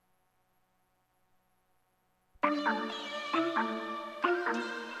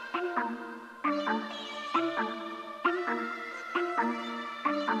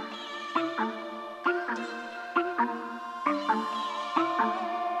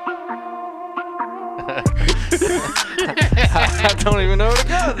I don't even know where to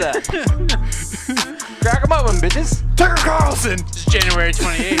go with that. Crack 'em open, bitches. Tucker Carlson. It's January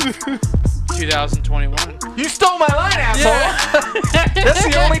 28th, 2021. You stole my line, asshole. Yeah. That's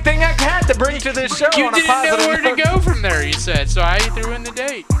the only thing I had to bring to this show. You on a didn't know positive where note. to go from there, you said, so I threw in the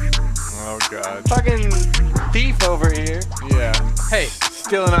date. Oh, God. Fucking thief over here. Yeah. Hey,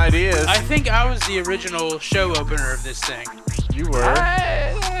 Stealing ideas. I think I was the original show opener of this thing. You were.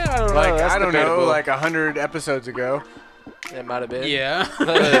 I don't know. Like, That's I don't know, debatable. like 100 episodes ago. It might have been. Yeah.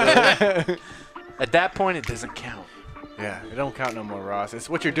 At that point, it doesn't count. Yeah, it don't count no more, Ross. It's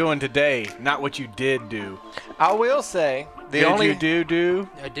what you're doing today, not what you did do. I will say the only you do?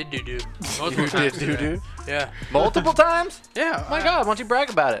 I did do. you Multiple times. did do Yeah. multiple times. Yeah. Oh my God! Why don't you brag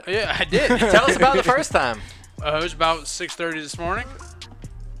about it? Yeah, I did. Tell us about the first time. It was about 6:30 this morning.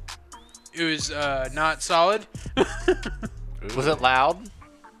 It was not solid. Was it loud?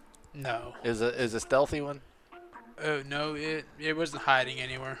 No. Is a stealthy one? No, it wasn't hiding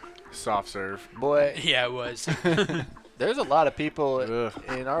anywhere. Soft serve. Boy, Yeah, it was. there's a lot of people Ugh.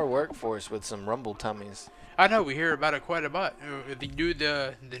 in our workforce with some rumble tummies. I know, we hear about it quite a bit.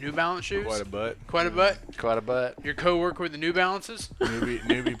 The New Balance shoes. Quite a butt. Quite a bit. Quite a butt. Your coworker with the New Balances.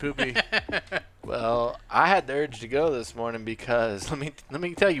 Newbie poopy. Well, I had the urge to go this morning because let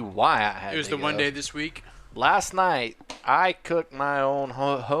me tell you why I had. It was to the go. one day this week. Last night, I cooked my own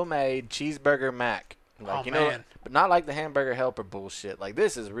homemade cheeseburger mac. Like, Oh, man. But not like the hamburger helper bullshit. Like,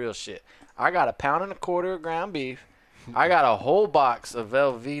 this is real shit. I got 1.25 pounds of ground beef. I got a whole box of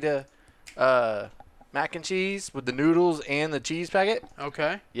Velveeta mac and cheese with the noodles and the cheese packet.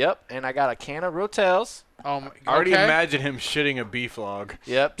 Okay. Yep. And I got a can of Rotels. Oh, my, I already okay. imagine him shitting a beef log.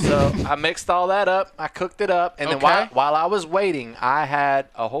 Yep. So I mixed all that up. I cooked it up. And then Okay. while I was waiting, I had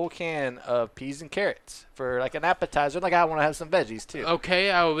a whole can of peas and carrots for like an appetizer. Like, I want to have some veggies too.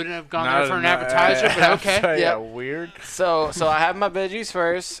 Okay, I wouldn't have gone Not there for an an appetizer, but okay. Yeah, Yep. weird. So I have my veggies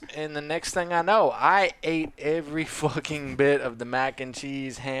first, and the next thing I know, I ate every fucking bit of the mac and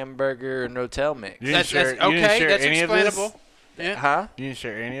cheese, hamburger, and Rotel mix. You didn't That's share, you didn't okay. share That's any of this? explainable. Yeah. Huh? You didn't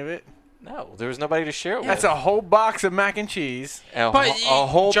share any of it? No, there was nobody to share it with. That's a whole box of mac and cheese. a, But a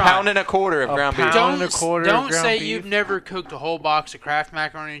whole John, 1.25 pounds of ground beef. pound. and a quarter of Don't ground say beef. you've never cooked a whole box of Kraft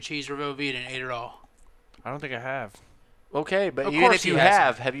macaroni and cheese or Velveeta and ate it all. I don't think I have. Okay, but Of even course if he you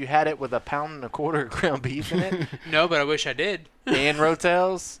hasn't. have you had it with 1.25 pounds of ground beef in it No, but I wish I did. and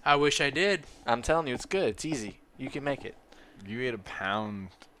Rotels? I wish I did. I'm telling you, it's good. It's easy. You can make it. You ate 1 pound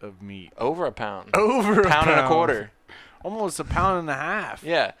of meat. Over 1 pound. Over Pound and a quarter. Almost 1.5 pounds.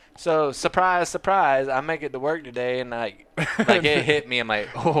 Yeah. So surprise, surprise, I make it to work today, and like it hit me. I'm like,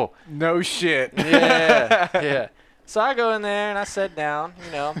 oh, No shit. yeah, yeah. So I go in there and I sit down.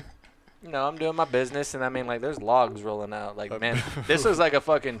 I'm doing my business, and I mean, like, there's logs rolling out. Like, man, this was like a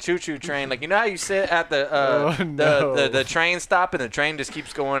fucking choo-choo train. Like, you know how you sit at the train stop, and the train just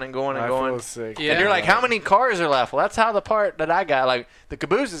keeps going and going and I going. feel sick. Yeah. And you're like, how many cars are left? Well, that's how the part that I got. Like, the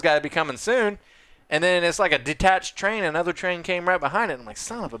caboose has got to be coming soon. And then it's like a detached train. Another train came right behind it. I'm like,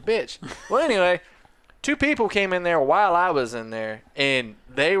 son of a bitch. Well, anyway, 2 people came in there while I was in there, and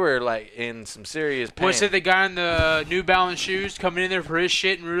they were like in some serious pain. Was it the guy in the New Balance shoes coming in there for his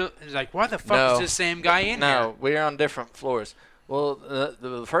shit and he's like, why the fuck No. is this same guy in here? No, we're on different floors. Well,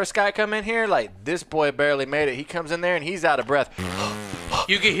 the first guy come in here, like, this boy barely made it. He comes in there, and he's out of breath.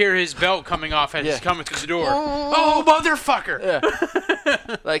 You could hear his belt coming off as Yeah. he's coming through the door. Oh, motherfucker!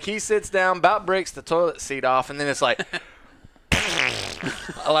 Yeah. Like, he sits down, about breaks the toilet seat off, and then it's like,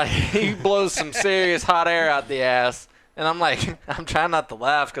 like, he blows some serious hot air out the ass. And I'm like, I'm trying not to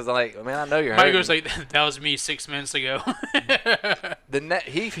laugh because I'm like, man, I know you're hurting. Mike goes like, that was me 6 minutes ago.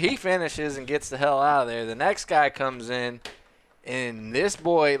 He finishes and gets the hell out of there. The next guy comes in, and this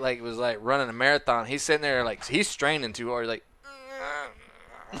boy like was like running a marathon. He's sitting there like he's straining too hard. He's like,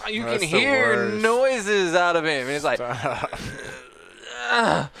 you That's can the hear worst. noises out of him. And he's like, I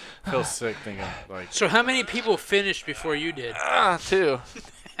feel sick thinking like So how many people finished before you did? two.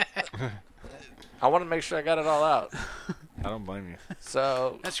 I want to make sure I got it all out. I don't blame you.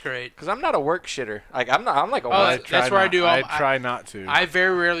 So, That's great. because I'm not a work shitter. Like I'm like a Oh, work. that's where I do all- I try not to. I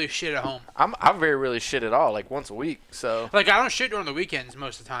very rarely shit at home. I very really shit at all. Like once a week. So Like, I don't shit during the weekends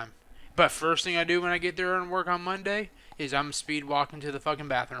most of the time. But first thing I do when I get there and work on Monday is I'm speed walking to the fucking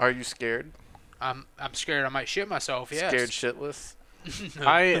bathroom. are you scared? I'm scared I might shit myself, yes. Scared shitless.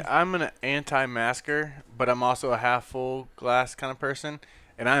 I'm an anti-masker, but I'm also a half full glass kind of person.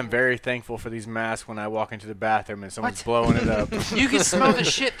 And I am very thankful for these masks when I walk into the bathroom and someone's blowing it up. You can smell the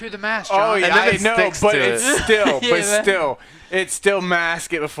shit through the mask, John. Oh, yeah, And then I it know, sticks but to it's it. still, Yeah, it's still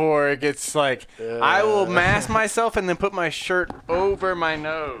mask it before it gets like, I will mask myself and then put my shirt over my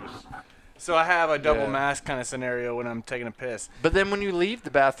nose. So I have a double mask kind of scenario when I'm taking a piss. But then when you leave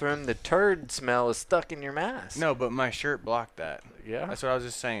the bathroom, the turd smell is stuck in your mask. No, but my shirt blocked that. Yeah. That's what I was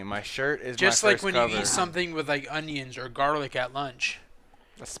just saying. My shirt is Just my like first when cover. you eat something with like onions or garlic at lunch.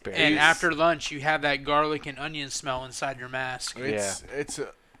 That's space. And after lunch, you have that garlic and onion smell inside your mask. It's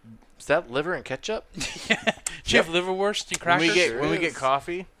Is that liver and ketchup? Do you have liverwurst and when crackers? we get is.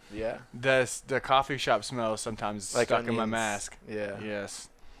 coffee, Yeah. the coffee shop smell is sometimes Like stuck in my onions. mask. Yeah. Yes.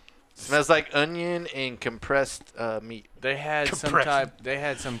 Smells like onion and compressed meat. They had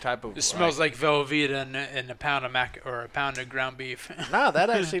Compressed. some type of It smells like Velveeta and a pound of or a pound of ground beef. No, that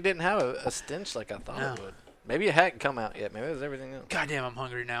actually didn't have a stench like I thought No. it would. Maybe it hadn't come out yet. Maybe it was everything else. Goddamn, I'm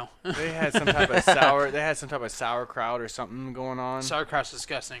hungry now. They had some type of sauerkraut or something going on. Sauerkraut's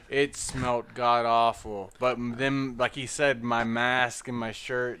disgusting. It smelled god awful. But then, like he said, my mask and my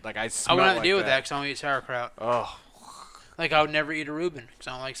shirt, like I I smelled wouldn't have to like deal with that because I don't eat sauerkraut. Oh, Like, I would never eat a Reuben because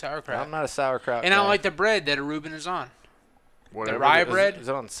I don't like sauerkraut. I'm not a sauerkraut And I guy. don't like the bread that a Reuben is on. whatever. rye Is it- bread? Is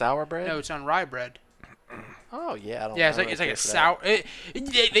it on sour bread? No, it's on rye bread. Oh yeah, I don't. Yeah, it's I like don't it's like care a for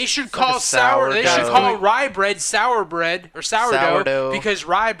sour. They should like call a sour. They should sourdough. call rye bread sour bread or sourdough, Sourdough. because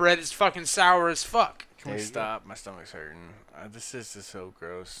rye bread is fucking sour as fuck. Can we There you go. stop? My stomach's hurting. This is just so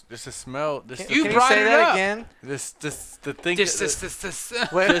gross. Just the smell. This Can You can brought say it that up. again? this the thing. This. Just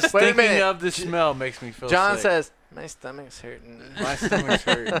Wait a thinking minute. of the smell makes me feel John sick. says my stomach's hurting. My stomach's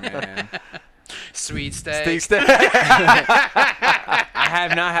hurting, man. Sweet steak. Steak, steak. I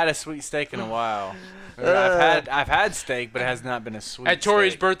have not had a sweet steak in a while. I've had steak, but it has not been a sweet. At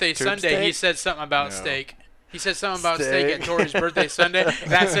Tori's steak. birthday Tube Sunday, he steak? said something about No. steak. He said something about steak Steak. at Tori's birthday Sunday.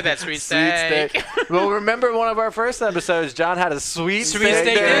 That's it. That sweet steak. Well, remember one of our first episodes? John had a sweet Sweet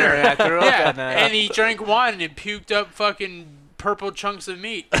steak dinner. I threw up Yeah, that night. and he drank wine and puked up fucking purple chunks of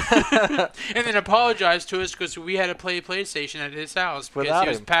meat, and then apologized to us because we had to play PlayStation at his house because Without he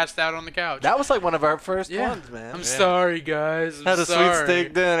was him. passed out on the couch. That was like one of our first Yeah. ones, man. I'm sorry, guys. I'm Had a sweet sorry.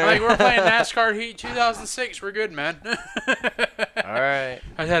 steak dinner. I'm like, we're playing NASCAR Heat 2006. We're good, man. All right.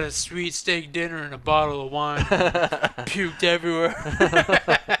 I had a sweet steak dinner and a bottle of wine. Puked everywhere.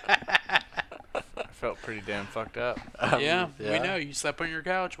 I felt pretty damn fucked up. Yeah, we know. You slept on your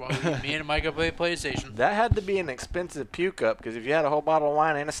couch while me and Mica played PlayStation. That had to be an expensive puke up because if you had a whole bottle of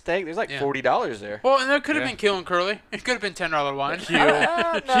wine and a steak, there's like Yeah. $40 there. Well, and there could have Yeah. been Killing Curly. It could have been $10 wine.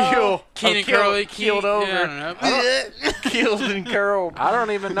 No. Keenan Curly. keeled Keen- over. Yeah, I don't know. Keeled and curled. I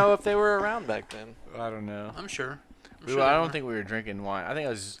don't even know if they were around back then. I don't know. I'm sure. I don't think we were drinking wine. I think I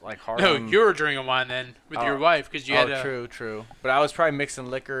was like hard. No, on- you were drinking wine then with your Oh. wife because you had to. true. But I was probably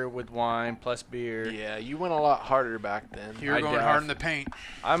mixing liquor with wine plus beer. Yeah, you went a lot harder back then. You were I going def- hard in the paint.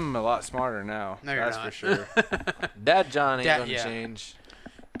 I'm a lot smarter now. No, you're that's not. for sure. Dad John ain't Dad- gonna yeah. change.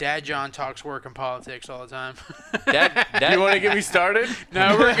 Dad John talks work and politics all the time. Dad, You want to get me started?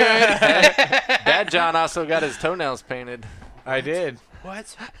 No, we're good. Dad John also got his toenails painted. I did.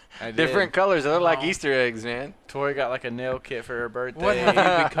 What? I did. Different colors. They look like Oh. Easter eggs, man. Tori got like a nail kit for her birthday. What have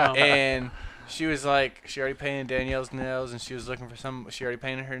you become? And she was like, she already painted Danielle's nails, and she was looking for some. She already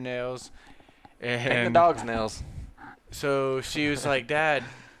painted her nails. Paint the And dog's nails. so she was like, "Dad,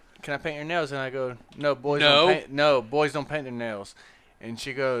 can I paint your nails?" And I go, "No, boys No. don't paint. No, boys don't paint their nails." And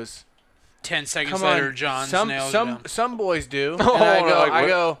she goes, 10 seconds "Come later, on, John's some nails some are done. some boys do." Oh, And I go, like what? I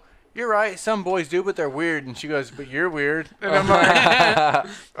go, "You're right. Some boys do, but they're weird." And she goes, "But you're weird." And I'm like, Got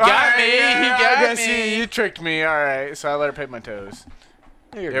 "Alright, me, yeah, you I got guess me." You tricked me. All right." So I let her paint my toes.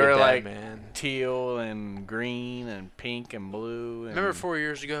 You're a They good were dad, like- man. Teal and green and pink and blue. And Remember 4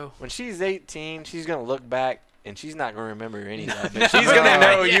 years ago? When she's 18, she's gonna look back and she's not gonna remember any of that. But she's gonna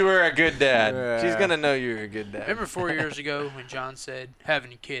know you were a good dad. Yeah. She's gonna know you were a good dad. Remember 4 years ago when John said,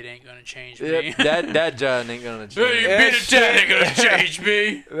 having a kid ain't going to change me? Yep, Dad John ain't gonna Hey, change. being a dad ain't going to change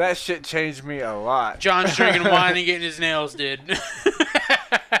me. That shit changed me a lot. John's drinking wine and getting his nails did.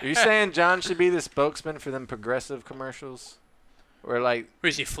 Are you saying John should be the spokesman for them progressive commercials? Where like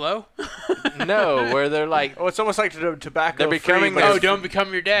Was he Flo? no, where they're like Oh, it's almost like the tobacco. They're becoming free, the- but Oh, don't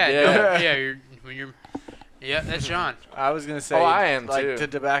become your dad. Yeah. Yeah, that's John. I was gonna say. Oh, I am like too. to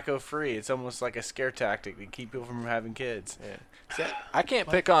tobacco free. It's almost like a scare tactic to keep people from having kids. See, I can't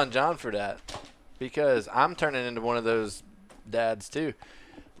pick on John for that because I'm turning into one of those dads too.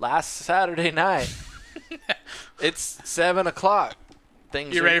 Last Saturday night, it's 7:00.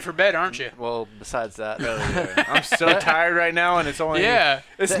 things. You're ready for bed, aren't you? Well, besides that, I'm so tired right now, and it's only Yeah.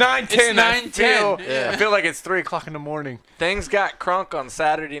 It's 9:10. It's 9:10. I feel like it's 3:00 in the morning. things got crunk on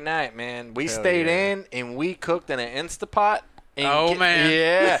Saturday night, man. We Hell stayed yeah. in and we cooked in an Instapot. And Oh, man.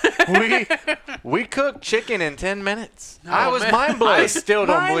 Yeah, we cooked chicken in 10 minutes. I was man. mind blown. I still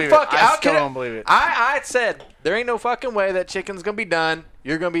don't believe it. I still don't believe it. I said there ain't no fucking way that chicken's gonna be done.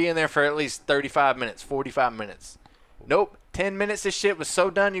 You're gonna be in there for at least 35 minutes, 45 minutes. Nope. 10 minutes, this shit was so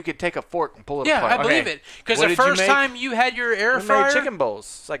done you could take a fork and pull it Yeah, apart. I believe it. Because What the did you first make? time you had your air We made fryer, chicken bowls.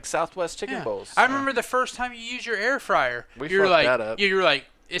 It's like Southwest chicken Yeah. bowls. I remember the first time you used your air fryer. We you were fucked like, that up. You were like,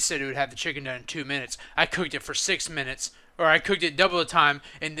 it said it would have the chicken done in 2 minutes. I cooked it for 6 minutes, or I cooked it double the time,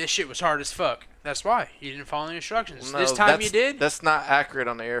 and this shit was hard as fuck. That's why you didn't follow the instructions. No, This time you did. That's not accurate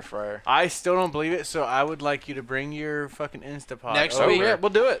on the air fryer. I still don't believe it, so I would like you to bring your fucking Instapot Next over. week. Yeah, we'll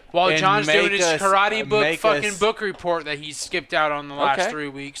do it. While and John's doing make his us- karate book make fucking us- book report that he's skipped out on the last Okay. 3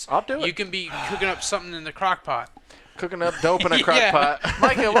 weeks, I'll do it. You can be cooking up something in the crock pot. Cooking up dope in a crock Yeah. pot.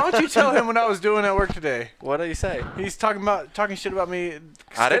 Micah, why don't you tell him what I was doing at work today? What did you say? He's talking shit about me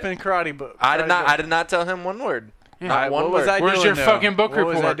I skipping karate book. I did not tell him one word. Not one What was word. I Where's doing your though? fucking book What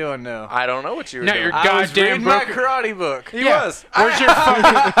was I report? doing though? I don't know what you were No, doing. you're I was goddamn reading my book. karate book. He Yeah. was. Where's your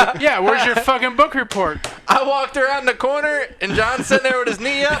fucking where's your fucking book report? I walked around the corner and John's sitting there with his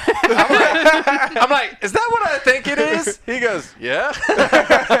knee up. I'm like, is that what I think it is? He goes, yeah.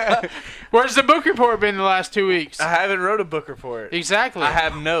 Where's the book report been the last 2 weeks? I haven't wrote a book report. Exactly. I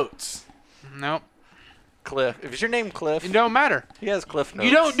have notes. Nope. Cliff. If it's your name Cliff, It don't matter. he has Cliff notes.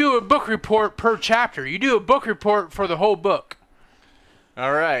 You don't do a book report per chapter. You do a book report for the whole book.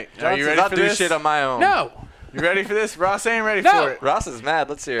 All right. Are John you says, ready I'll for do this? shit on my own. No. You ready for this? Ross ain't ready No. for it. Ross is mad.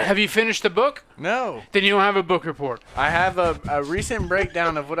 Let's hear it. Have you finished the book? No. Then you don't have a book report. I have a recent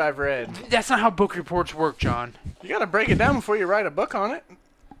breakdown of what I've read. That's not how book reports work, John. You got to break it down before you write a book on it.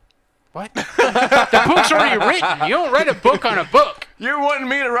 What? The book's already written. You don't write a book on a book. You're wanting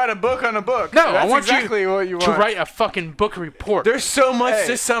me to write a book on a book. No, That's I want exactly what you to want. write a fucking book report. There's so much Hey.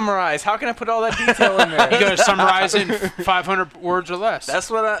 to summarize. How can I put all that detail in You there? gotta summarize it in 500 words or less. That's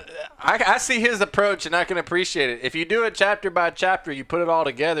what I see his approach and I can appreciate it. If you do it chapter by chapter, you put it all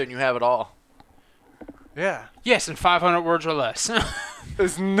together and you have it all. Yeah. Yes, in 500 words or less.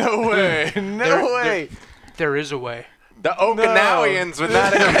 There's no way. No way. There is a way. The Okinawians would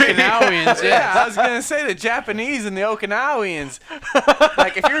not agree. Okinawians, Yeah, yeah. I was gonna say the Japanese and the Okinawians.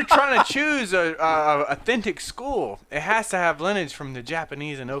 Like, if you're trying to choose a authentic school, it has to have lineage from the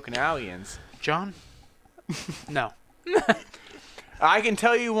Japanese and Okinawians. John? No. I can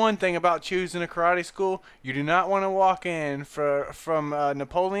tell you one thing about choosing a karate school: you do not want to walk in from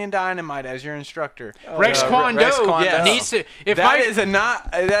Napoleon Dynamite as your instructor. Rex Kwon Rex Do Kwon Do. needs to. If That my is a not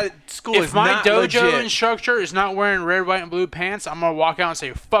that school if is my not dojo legit. instructor is not wearing red, white, and blue pants, I'm gonna walk out and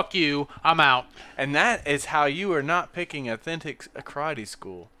say, "Fuck you, I'm out." And that is how you are not picking authentic karate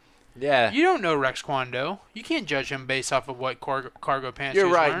school. Yeah. You don't know Rex Kwon Do. You can't judge him based off of what cargo pants You're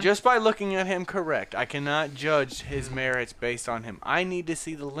he's right. wearing. Just by looking at him correct, I cannot judge his merits based on him. I need to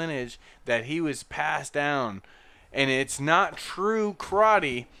see the lineage that he was passed down. And it's not true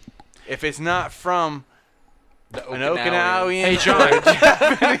karate if it's not from an Okinawian. Hey,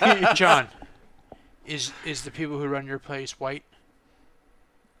 John. John, is the people who run your place white?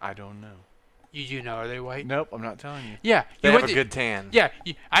 I don't know. You do know. Are they white? Nope, I'm not telling you. Yeah. They You have went a to- good tan. Yeah,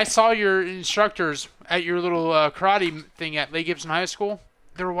 I saw your instructors at your little karate thing at Lake Gibson High School.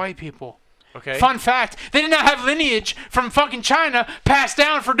 They were white people. Okay. Fun fact: they did not have lineage from fucking China passed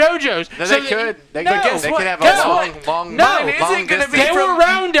down for dojos. No, So they could. They no, could. guess They what? could have Guess a what? long. No, long it isn't gonna distance. be They from- were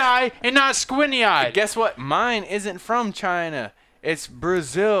round-eyed and not squinty-eyed. Guess what? Mine isn't from China. It's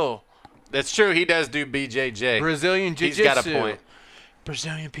Brazil. That's true. He does do BJJ. Brazilian He's Jiu-Jitsu. got a point.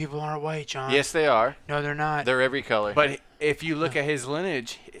 Brazilian people aren't white, John. Yes, they are. No, they're not. They're every color. But if you look at his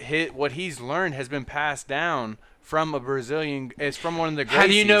lineage, what he's learned has been passed down from a Brazilian. It's from one of the Gracies. How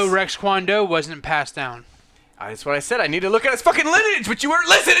do you know Rex Kwon Do wasn't passed down? That's what I said. I need to look at his fucking lineage, but you weren't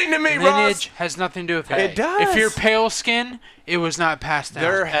listening to me, Lineage Ross. has nothing to do with it. It does. If you're pale skin, it was not passed down.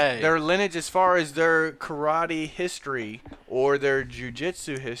 Their lineage, as far as their karate history or their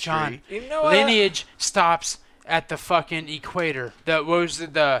jujitsu history. John, You know what? lineage stops at the fucking equator. You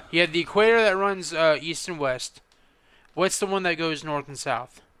had the equator that runs east and west. What's the one that goes north and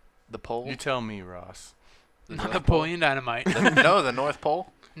south? The pole. You tell me, Ross. Not Napoleon Dynamite. No, the North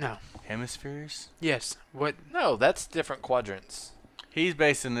Pole. No. Hemispheres? Yes. What? No, that's different quadrants. He's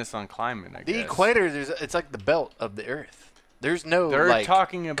basing this on climate, I The guess. equator, it's like the belt of the Earth. There's no They're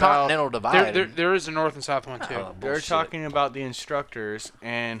talking about continental divide. There is a north and south one too. Oh, they're bullshit. talking about the instructors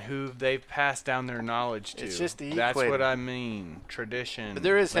and who they've passed down their knowledge to. It's just the That's equator. what I mean. Tradition. But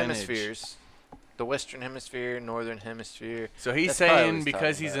there is lineage. hemispheres. The Western Hemisphere, Northern Hemisphere. So he's That's probably what saying he's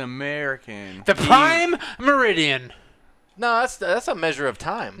because talking he's about. an American. The prime meridian. No, that's a measure of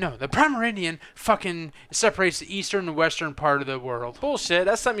time. No, the prime meridian fucking separates the eastern and western part of the world. Bullshit.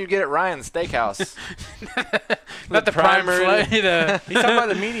 That's something you get at Ryan's Steakhouse. Not the prime meridian. fillet. The He's talking about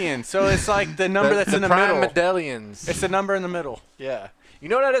the median. So it's like the number that's in the prime middle. medallions. It's the number in the middle. Yeah. You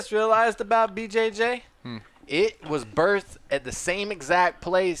know what I just realized about BJJ? Hmm. It was birthed at the same exact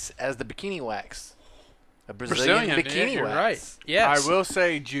place as the bikini wax. A Brazilian bikini yeah, you're wax. right. Yes. I will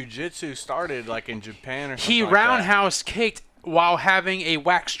say jiu-jitsu started like in Japan or something He like that. roundhouse kicked while having a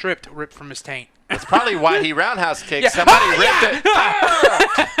wax strip ripped from his taint. That's probably why he roundhouse kicked. Yeah. Somebody ripped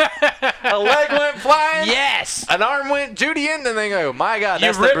it. A leg went flying. Yes. An arm went Judean, and they go, my God, You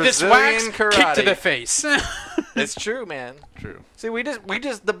that's the rip this Brazilian wax, karate. kick to the face. It's true, man. True. See, we just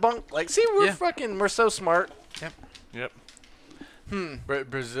debunked. Like, see, we're so smart. Yep.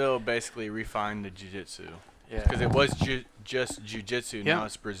 Brazil basically refined the jiu-jitsu. Yeah. Because it was just jiu-jitsu. Yeah. Now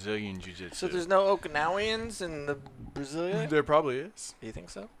it's Brazilian jiu-jitsu. So there's no Okinawians in the Brazilian? There probably is. Do you think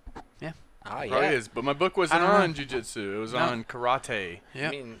so? Yeah. Oh, yeah. Probably is. But my book wasn't I don't know. on jiu-jitsu. It was No. on karate. Yeah.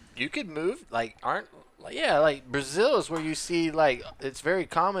 I mean, you could move, like, Brazil is where you see, like, it's very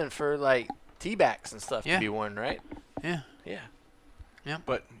common for, like, T-backs and stuff Yeah. to be worn, right? Yeah. Yeah.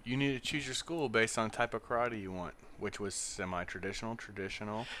 But you need to choose your school based on type of karate you want, which was semi-traditional,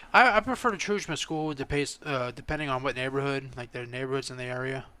 traditional. I prefer to choose my school depending on what neighborhood, like the neighborhoods in the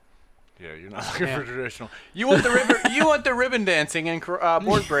area. Yeah, you're not looking Yeah. for traditional. You want the ribbon. You want the ribbon dancing and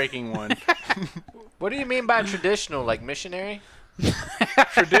board breaking one. What do you mean by traditional? Like missionary?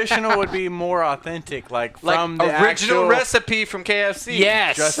 Traditional would be more authentic, like from like the original actual recipe from KFC.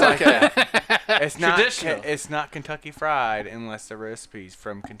 Yes. Just like that. It's not. Traditional. It's not Kentucky Fried unless the recipe's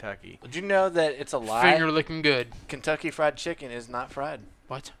from Kentucky. Did you know that it's a lie? Finger looking good. Kentucky Fried Chicken is not fried.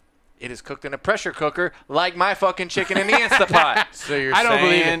 What? It is cooked in a pressure cooker, like my fucking chicken in the Instapot. So you're I don't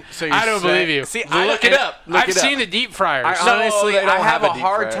believe saying, it. So you're I don't believe you. See, Look it up. Look I've it up. seen the deep fryers. Honestly, they don't I have have a a deep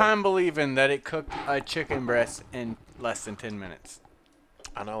hard fryer. time believing that it cooked a chicken breast in less than 10 minutes.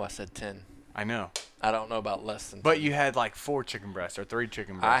 I know I said 10. I know. I don't know about less than 10. But you had like 4 chicken breasts or 3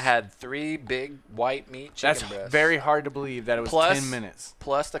 chicken breasts. I had 3 big white meat chicken That's breasts. very hard to believe that it was Plus- 10 minutes.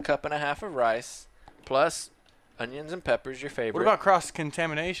 Plus a cup and a half of rice. Plus onions and peppers, your favorite. What about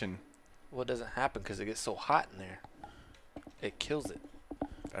cross-contamination? Well, it doesn't happen because it gets so hot in there. It kills it.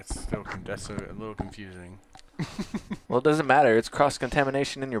 That's a little confusing. Well, it doesn't matter. It's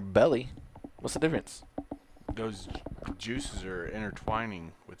cross-contamination in your belly. What's the difference? Those juices are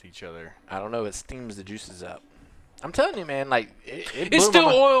intertwining with each other. I don't know. It steams the juices out. I'm telling you, man. Like it It's blew my still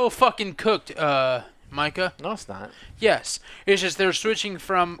mind. oil fucking cooked, Micah. No, it's not. Yes. It's just they're switching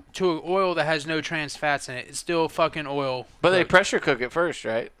to an oil that has no trans fats in it. It's still fucking oil. But they cooked. pressure cook it first,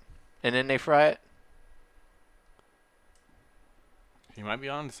 right? And then they fry it. You might be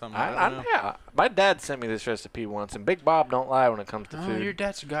on to something. I don't know. Yeah. My dad sent me this recipe once, and Big Bob don't lie when it comes to Oh, food. your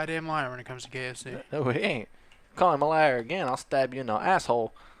dad's a goddamn liar when it comes to KFC. No, he ain't. Call him a liar again, I'll stab you in the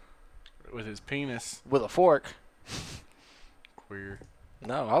asshole With his penis. with a fork. Queer.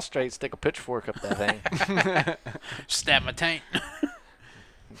 No, I'll straight stick a pitchfork up that thing. Stab my taint.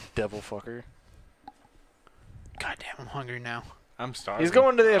 Devil fucker. Goddamn, I'm hungry now. I'm starving. He's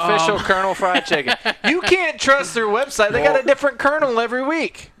going to the official Colonel Fried Chicken. You can't trust their website. They got a different Colonel every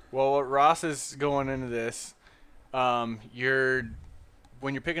week. Well, what Ross is going into this, when you're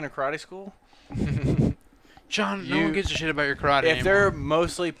picking a karate school, John, no one gives a shit about your karate if anymore. they're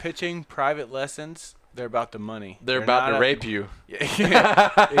mostly pitching private lessons, they're about the money. They're about to not rape you.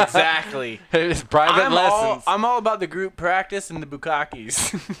 Yeah, exactly. It's private lessons. I'm all about the group practice and the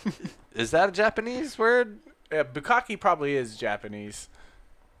bukkakes. Is that a Japanese word? Yeah, bukkake probably is Japanese,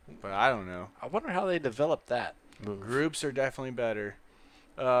 but I don't know. I wonder how they developed that. Groups are definitely better.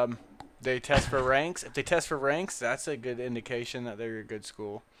 They test for ranks. If they test for ranks, that's a good indication that they're a good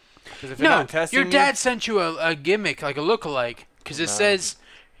school. Because if they're No, not testing your dad sent you a gimmick, like a look-alike, because it No. says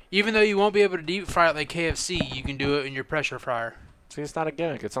even though you won't be able to deep fry it like KFC, you can do it in your pressure fryer. See, it's not a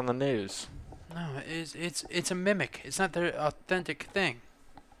gimmick. It's on the news. No, it's a mimic. It's not the authentic thing.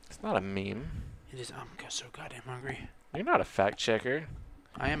 It's not a meme. It is. I'm so goddamn hungry. You're not a fact checker.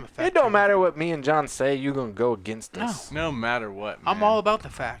 I am a fact. It don't checker. matter what me and John say. You're going to go against No. us. No matter what, I'm man. all about the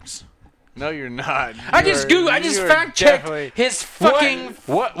facts. No, you're not. I just fact checked his fucking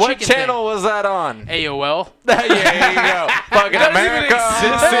What chicken channel was that on? AOL. There you go. Fucking It doesn't even America.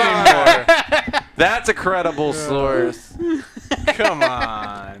 exist anymore. That's a credible source. Come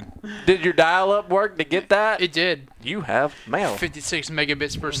on. Did your dial-up work to get that? It did. You have mail. 56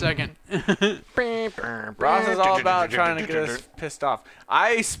 megabits per second. Ross is all about trying to get us pissed off.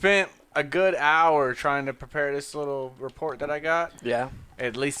 I spent a good hour trying to prepare this little report that I got. Yeah.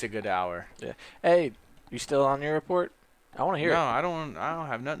 At least a good hour. Yeah. Hey, you still on your report? I want to hear No, it. I don't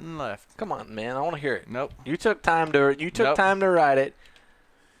have nothing left. Come on, man. I want to hear it. Nope. You took time to Nope. write it.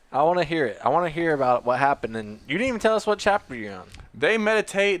 I want to hear it. I want to hear about what happened, and you didn't even tell us what chapter you're on. They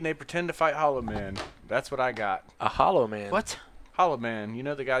meditate and they pretend to fight Hollow Man. That's what I got. A hollow man. What? Hollow Man, you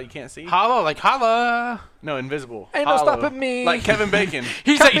know the guy you can't see? Holla, like holla. No, invisible. Ain't no Hollow. stopping me. Like Kevin Bacon.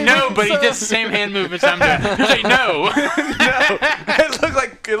 He's like, no, but he does the same hand movements I'm doing. He's like, no. No,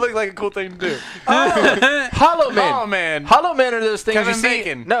 it looked like a cool thing to do. Hollow man. Hollow Man. Hollow man are those things Kevin you see.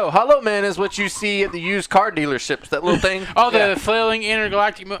 Bacon. No, hollow man is what you see at the used car dealerships. That little thing. Oh, the Yeah. flailing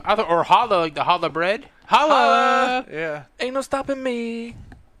intergalactic, or holla, like the holla bread. Holla. Yeah. Ain't no stopping me.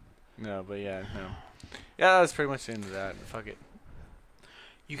 No, but yeah, no. Yeah, that was pretty much the end of that. Fuck it.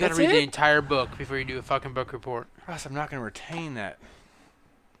 You gotta That's read it? the entire book before you do a fucking book report. Ross, I'm not going to retain that.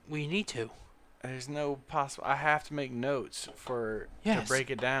 We need to. There's no possible. I have to make notes to Yes. break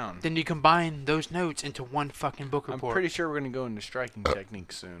it down. Then you combine those notes into one fucking book I'm report. pretty sure we're going to go into striking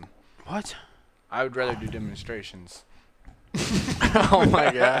techniques soon. What? I would rather do demonstrations. Oh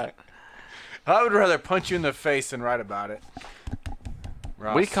my god. I would rather punch you in the face than write about it.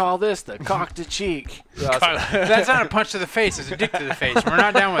 Ross. We call this the cock to cheek. Ross, That's not a punch to the face. It's a dick to the face. We're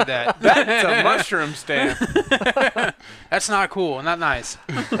not down with that. that's a mushroom stamp. That's not cool. Not nice.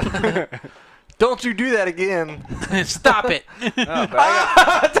 Don't you do that again. Stop it. Oh, but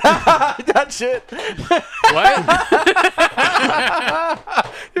I That shit. What?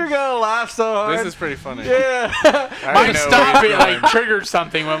 You're gonna laugh so got, hard. this is pretty funny. Yeah. I Mike, know stop where it. you're Like going. triggered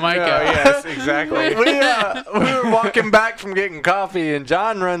something with Mica. No, yes, exactly. we were walking back from getting coffee, and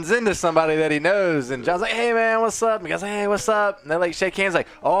John runs into somebody that he knows, and John's like, "Hey man, what's up?" And the guy's like, "Hey, what's up?" And they like shake hands, like,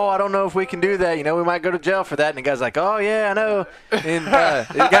 "Oh, I don't know if we can do that. You know, we might go to jail for that." And the guy's like, "Oh yeah, I know." And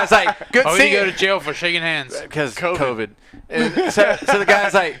the guy's like, "Good Oh, seeing you you." go to jail for shaking hands. Because COVID. COVID. And so the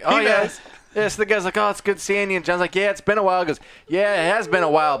guy's like, "Oh He yeah." knows. Yeah, so the guy's like, "Oh, it's good seeing you." And John's like, "Yeah, it's been a while." He goes, "Yeah, it has been a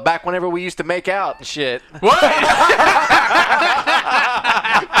while. Back whenever we used to make out and shit." What?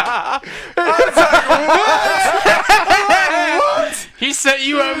 He set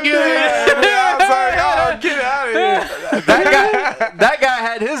you up good. Yeah, I was like, oh, get out of here. That guy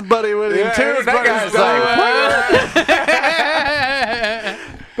had his buddy with him Yeah, too. his That buddy's guy's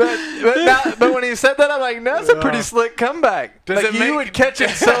like, but when he said that, I'm like, "No, that's a pretty slick comeback." Does Like, it you make- would catch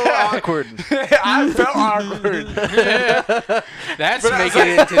it so awkward. I felt awkward. That's But I was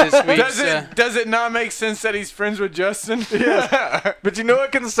making it into this week's. Does it not make sense that he's friends with Justin? But you know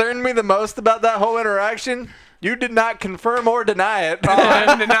what concerned me the most about that whole interaction? You did not confirm or deny it. Oh,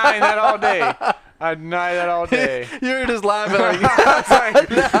 I'm denying that all day. I deny that all day. You were just laughing like, I was like,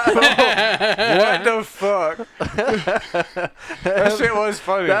 what the fuck? That shit was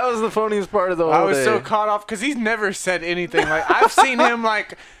funny. that was the funniest part of the whole I was day. so caught off because he's never said anything. Like I've seen him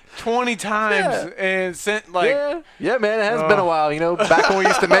like 20 times and sent like yeah, man, it has been a while. You know, back when we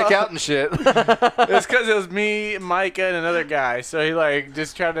used to make out and shit. it's because it was me, Micah, and another guy. So he like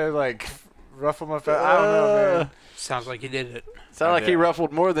just tried to like ruffle my feathers. I don't know, man. Sounds like he did it. Sound like he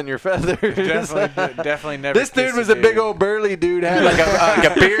ruffled more than your feathers. Definitely never. This dude kissed was a big dude. old burly dude, had like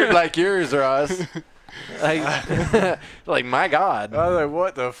a beard like yours, Ross. Like my God. I was like,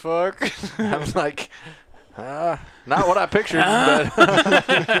 what the fuck? I was like, not what I pictured.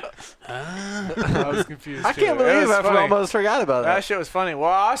 But I was confused. I can't too. It believe was I funny. almost forgot about That that. shit was funny. Well,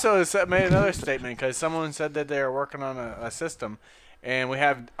 I also made another statement because someone said that they were working on a system, and we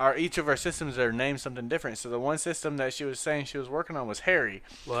have each of our systems are named something different. So the one system that she was saying she was working on was Harry.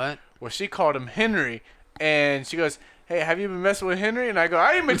 What? Well, she called him Henry, and she goes, "Hey, have you been messing with Henry?" And I go,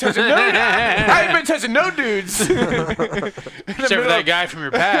 "I ain't been touching no, I ain't been touching no dudes." Except for that guy from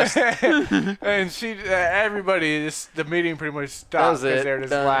your past. And she, everybody, the meeting pretty much stopped was it. because they were just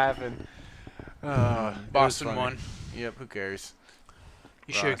Done. laughing. It was Boston funny. won. Yep, who cares?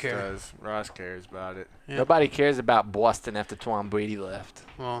 You should Ross care. does. Ross cares about it. Yeah. Nobody cares about Boston after Tom Brady left.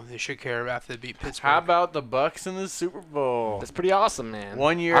 Well, they should care after they beat Pittsburgh. How about the Bucks in the Super Bowl? That's pretty awesome, man.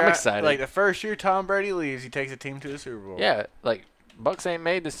 1 year, I'm excited. Like the first year Tom Brady leaves, he takes a team to the Super Bowl. Yeah, like Bucks ain't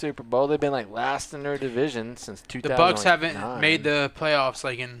made the Super Bowl. They've been like last in their division since 2009. the Bucks haven't made the playoffs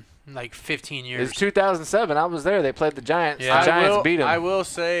like in like 15 years. It's 2007. I was there. They played the Giants. Yeah. The Giants beat them. I will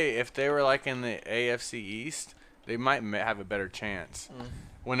say, if they were like in the AFC East, they might have a better chance.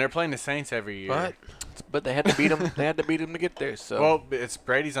 When they're playing the Saints every year. But they had to beat them. They had to beat them to get there. So well, it's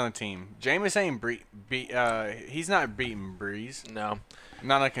Brady's on the team. Jameis ain't he's not beating Breeze. no.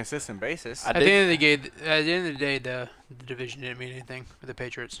 Not on a consistent basis. At the end of the day, the division didn't mean anything for the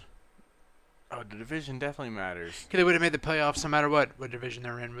Patriots. Oh, the division definitely matters. Because they would have made the playoffs no matter what division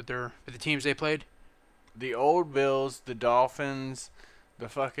they're in with the teams they played. The old Bills, the Dolphins, the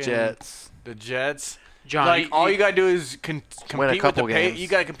fucking the Jets. John, like all you gotta do is compete win a couple with games. You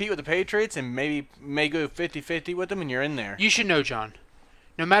gotta compete with the Patriots and may go 50-50 with them, and you're in there. You should know, John.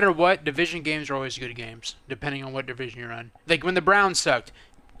 No matter what, division games are always good games, depending on what division you're in. Like when the Browns sucked,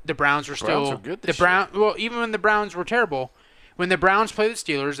 the Browns were still Browns were good this year. Well, even when the Browns were terrible, when the Browns played the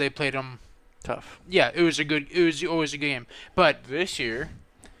Steelers, they played them tough. Yeah, it was always a good game. But this year,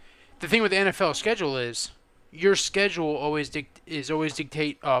 the thing with the NFL schedule is your schedule always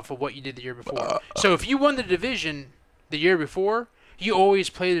dictate off of what you did the year before. So if you won the division the year before, you always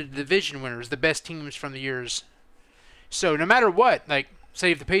play the division winners, the best teams from the years. So no matter what, like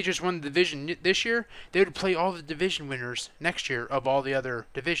say if the Patriots won the division this year, they would play all the division winners next year of all the other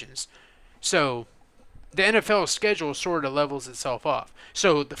divisions. So the NFL schedule sort of levels itself off.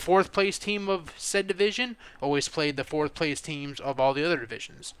 So the fourth place team of said division always played the fourth place teams of all the other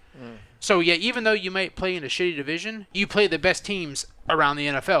divisions. So yeah, even though you might play in a shitty division, you play the best teams around the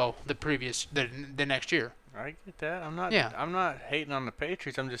NFL the next year. I get that. I'm not. Yeah. I'm not hating on the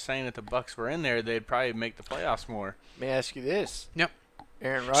Patriots. I'm just saying that the Bucks were in there, they'd probably make the playoffs more. Let me ask you this. Yep.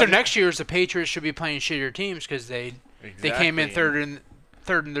 Aaron Rodgers. So next year's the Patriots should be playing shittier teams because they came in third in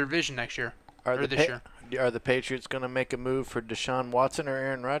their division next year this year. Are the Patriots going to make a move for Deshaun Watson or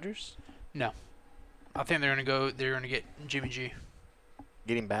Aaron Rodgers? No, I think they're going to get Jimmy G.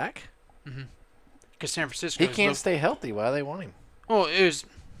 Get him back? Mm-hmm. Because San Francisco. He can't stay healthy. Why do they want him? Well, it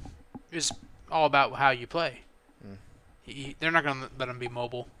was all about how you play. They're not going to let him be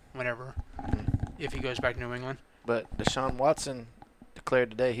mobile whenever if he goes back to New England. But Deshaun Watson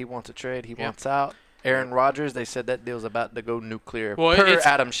declared today he wants a trade. He wants out. Aaron Rodgers, they said that deal's about to go nuclear. Well, per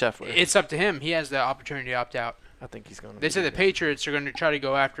Adam Scheffler. It's up to him. He has the opportunity to opt out. I think he's going to. They said the Patriots are going to try to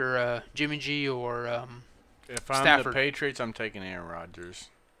go after Jimmy G or if I'm Stafford. the Patriots, I'm taking Aaron Rodgers.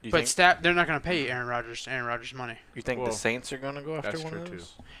 But they're not going to pay Aaron Rodgers money. You think the Saints are going to go after one of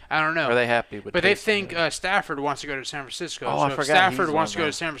those? Too. I don't know. Are they happy with? But they think Stafford wants to go to San Francisco. Oh, so I if forgot. Stafford wants to go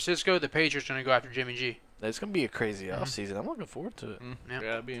to San Francisco, the Patriots are going to go after Jimmy G. It's going to be a crazy offseason. I'm looking forward to it. Yeah,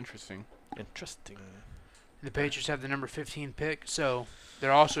 that'd be interesting. Interesting. The Patriots have the number 15 pick, so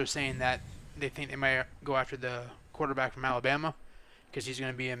they're also saying that they think they might go after the quarterback from Alabama because he's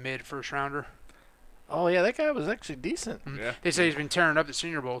going to be a mid-first rounder. Oh, yeah, that guy was actually decent. Yeah. They say he's been tearing up the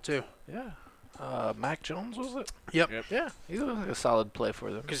Senior Bowl, too. Yeah. Mac Jones, was it? Yep. Yeah, he's like a solid play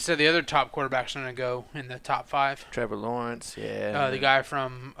for them. Because they said the other top quarterbacks are going to go in the top 5. Trevor Lawrence, yeah. The guy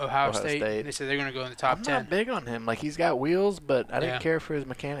from Ohio State. They said they're going to go in the top 10. I'm not big on him. Like, he's got wheels, but I didn't care for his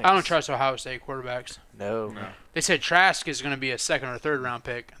mechanics. I don't trust Ohio State quarterbacks. No. They said Trask is going to be a second or third round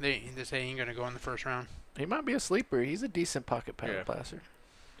pick. They say he ain't going to go in the first round. He might be a sleeper. He's a decent pocket passer.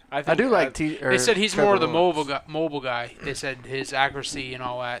 I do like They said he's Trevor more the Lawrence. mobile guy. They said his accuracy and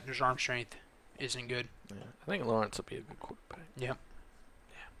all that, his arm strength isn't good. Yeah. I think Lawrence will be a good quarterback. Yep.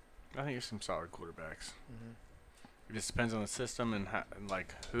 I think there's some solid quarterbacks. It just depends on the system and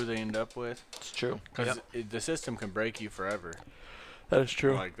who they end up with. It's true. Because the system can break you forever. That is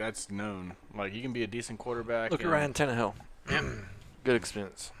true. Like, that's known. Like, you can be a decent quarterback. Look at Ryan Tannehill. Yep. Good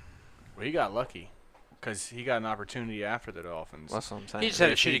experience. Well, he got lucky because he got an opportunity after the Dolphins. That's what I'm saying. He just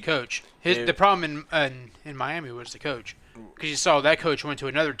had a shitty coach. The problem in Miami was the coach. Because you saw that coach went to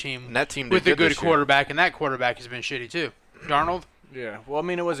another team, and that team with did a good this year. quarterback, and that quarterback has been shitty too. Darnold? Yeah. Well, I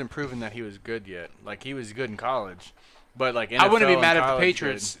mean, it wasn't proven that he was good yet. Like, he was good in college. But, like, NFL I wouldn't be mad and if the college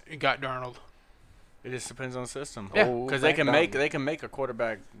Patriots got Darnold. It just depends on the system. Yeah. Because they can make a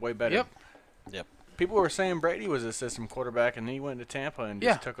quarterback way better. Yep. People were saying Brady was a system quarterback, and he went to Tampa and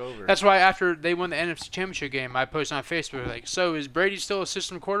just took over. That's why after they won the NFC Championship game, I posted on Facebook, like, so is Brady still a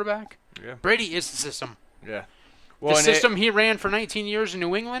system quarterback? Yeah. Brady is the system. Yeah. The system he ran for 19 years in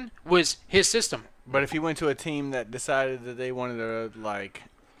New England was his system. But if he went to a team that decided that they wanted to, like,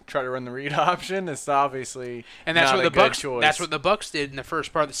 try to run the read option, it's obviously that's not what a the good Bucs. choice. That's what the Bucs did in the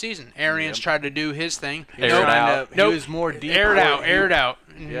first part of the season. Arians tried to do his thing. He was more deep. Air it out.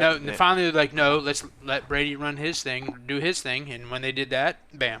 Yeah. No, finally they're like, no, let's let Brady run his thing, do his thing, and when they did that,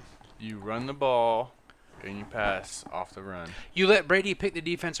 bam. You run the ball and you pass off the run. You let Brady pick the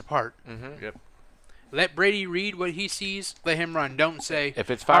defense apart. Mm-hmm. Yep. Let Brady read what he sees. Let him run. Don't say, if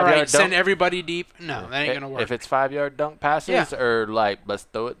it's all 5 right, yard send dunk, everybody deep. No, that ain't going to work. If it's 5-yard dunk passes Yeah. or like let's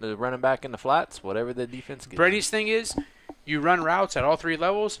throw it to the running back in the flats, whatever the defense gets. Brady's thing is, you run routes at all 3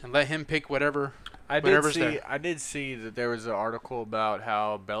 levels and let him pick whatever's I there. did see that there was an article about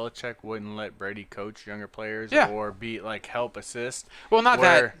how Belichick wouldn't let Brady coach younger players Yeah. or be like help assist. Well, not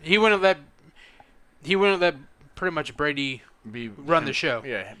where- that. He wouldn't let pretty much Brady run the show.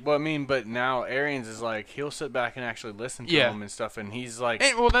 Yeah. Well, I mean, but now Arians is like he'll sit back and actually listen to Yeah. him and stuff, and he's like,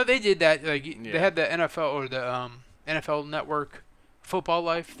 And, well, no, they did that. Like Yeah. they had the NFL or the NFL Network Football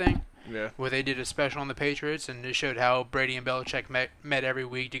Life thing yeah, where they did a special on the Patriots and it showed how Brady and Belichick met every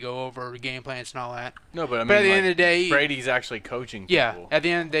week to go over game plans and all that. no, but I mean, But at the like, end of the day, Brady's actually coaching yeah, people. at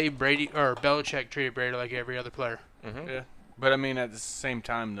the end of the day, Brady or Belichick treated Brady like every other player. Mhm. Yeah, but I mean, at the same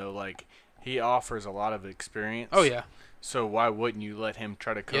time though, like he offers a lot of experience. Oh yeah, So why wouldn't you let him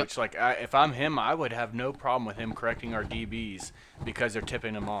try to coach? Like, if I'm him, I would have no problem with him correcting our DBs because they're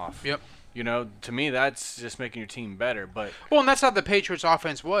tipping him off. Yep. You know, to me, that's just making your team better. But well, and that's how the Patriots'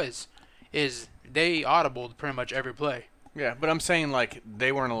 offense was. Is they audibled pretty much every play. yeah, but I'm saying like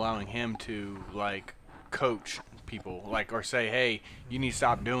they weren't allowing him to like coach people, like or say, hey, you need to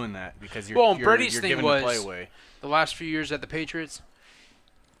stop doing that because you're Well, you're, Brady's you're thing giving was- the play away. The last few years at the Patriots,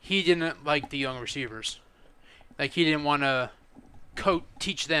 he didn't like the young receivers. Like he didn't want to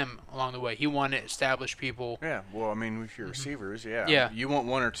teach them along the way. He wanted to establish people. Yeah, well, I mean, with your receivers, yeah, Yeah. you want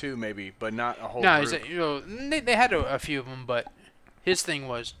 1 or 2 maybe, but not a whole No, group. they had a few of them, but his thing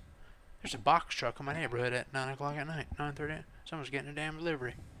was, there's a box truck in my neighborhood at 9 o'clock at night, 9:30. Someone's getting a damn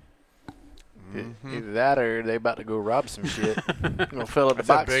delivery. Mhm. Either that or they about to go rob some shit. Gonna fill up the That's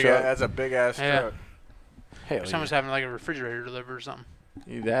box truck. That's a big ass Yeah. truck. Hell Someone's having like a refrigerator delivered or something.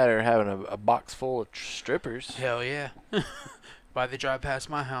 Either that or having a box full of strippers. Hell yeah. Why they drive past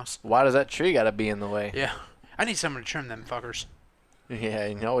my house? Why does that tree got to be in the way? Yeah. I need someone to trim them fuckers. Yeah,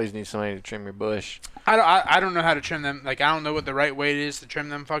 you always need somebody to trim your bush. I don't know how to trim them. Like, I don't know what the right way is to trim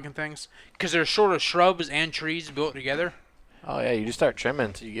them fucking things. Because they're sort of shrubs and trees built together. Oh, yeah, you just start trimming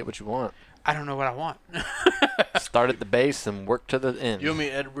until you get what you want. I don't know what I want. Start at the base and work to the end. You want me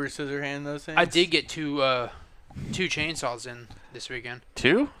to Edward Scissorhand those things? I did get two chainsaws in this weekend.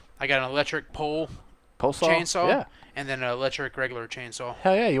 2? I got an electric pole Pole saw? chainsaw Yeah. and then an electric regular chainsaw.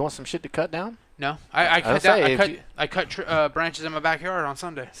 Hell yeah, you want some shit to cut down? No, I cut was down, saying, I cut branches in my backyard on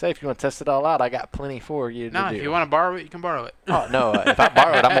Sunday. Say if you want to test it all out, I got plenty for you to No, do. if you want to borrow it, you can borrow it. Oh, no, if I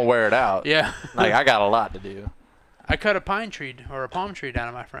borrow it, I'm going to wear it out. Yeah. Like, I got a lot to do. I cut a pine tree or a palm tree down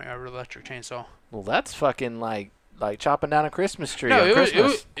in my front yard with an electric chainsaw. Well, that's fucking like chopping down a Christmas tree No, on it was,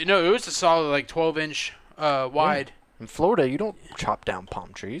 Christmas. it was a solid like 12-inch wide. In Florida, you don't chop down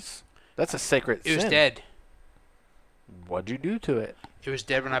palm trees. That's a sacred It was sin. dead. What'd you do to it? It was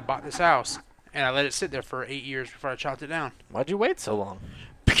dead when I bought this house, and I let it sit there for 8 years before I chopped it down. Why'd you wait so long?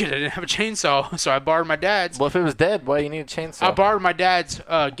 Because I didn't have a chainsaw, so I borrowed my dad's. Well, if it was dead, why you need a chainsaw? I borrowed my dad's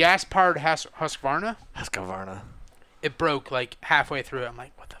gas-powered Husqvarna. Husqvarna. It broke like halfway through it. I'm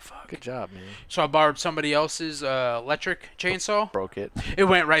like, what the fuck? Good job, man. So I borrowed somebody else's electric chainsaw. Broke it. It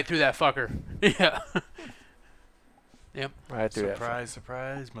went right through that fucker. Yeah. Yep. Right through Surprise,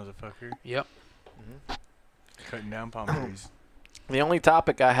 surprise, motherfucker. Yep. Cutting down palm trees. that. The only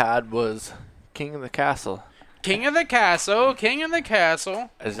topic I had was King of the Castle. King of the castle. King of the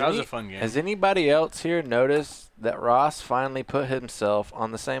castle. Has That was a fun game. Has anybody else here noticed that Ross finally put himself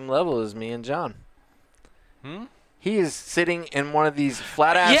on the same level as me and John? Hmm? He is sitting in one of these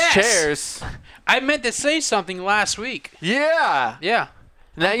flat-ass Yes! chairs. I meant to say something last week. Yeah. Yeah.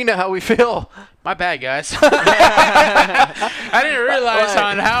 Now you know how we feel. My bad, guys. I didn't realize Like-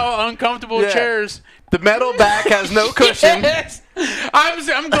 on how uncomfortable Yeah. chairs. The metal back has no cushion. Yes.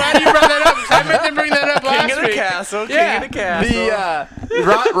 I'm glad you brought that up. 'Cause I meant to bring that up last King of the week. castle, Yeah. King of the castle.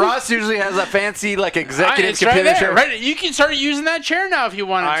 The Ross usually has a fancy like executive It's right computer there. chair. Right, you can start using that chair now if you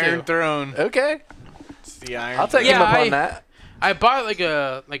wanted Iron to. Throne. Okay, It's the Iron I'll take Yeah, him up I- on that. I bought like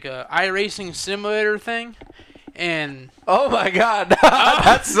a iRacing simulator thing, and Oh my God,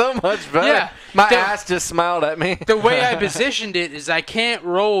 that's so much better. Yeah. My The- ass just smiled at me. the way I positioned it is I can't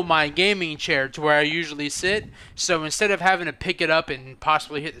roll my gaming chair to where I usually sit. So instead of having to pick it up and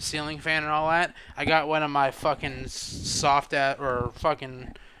possibly hit the ceiling fan and all that, I got one of my fucking soft or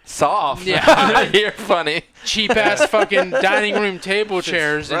fucking Soft. Yeah. You're funny. Cheap ass fucking dining room table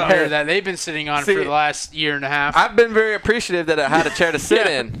chairs in rough. here that they've been sitting on See, for the last year and a half. I've been very appreciative that I had a chair to sit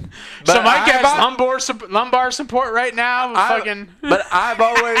Yeah. in. So Mike I've has lumbar support right now. But I've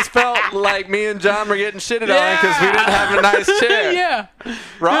always felt like me and John were getting shitted on because we didn't have a nice chair. Yeah.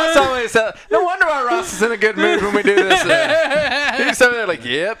 Ross always said, no wonder why Ross is in a good mood when we do this. He's over there like,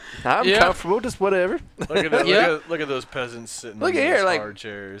 yep, I'm Yep. comfortable, just whatever. Look at that. Yep. Look at those peasants sitting Look in at here, those like, hard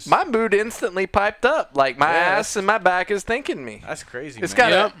chairs. My mood instantly piped up. Like my Yeah, ass and my back is thanking me. That's crazy. It's man.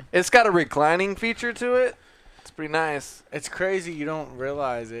 got it's got a reclining feature to it. It's pretty nice. It's crazy you don't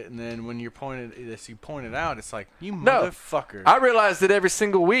realize it, and then when you point it out, it's like you No. motherfucker. I realized it every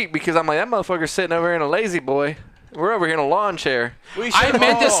single week because I'm like, that motherfucker's sitting over here in a lazy boy. We're over here in a lawn chair. I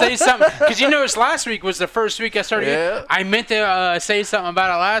meant to say something because you noticed last week was the first week I started. Yeah. I meant to say something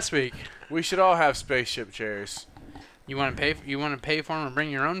about it last week. We should all have spaceship chairs. You want to pay? You want to pay for them and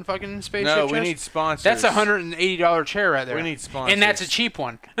bring your own fucking spaceship? No, we chairs? need sponsors. That's $180 chair right there. We need sponsors. and that's a cheap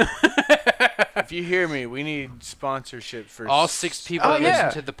one. If you hear me, we need sponsorship for All 6 people Oh, that yeah.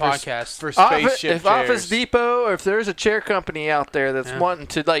 listen to the podcast. for spaceship if chairs. Office Depot or if there's a chair company out there that's Yeah. wanting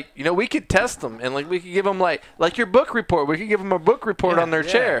to, like, we could test them and, like, we could give them, like your book report. We could give them a book report Yeah, on their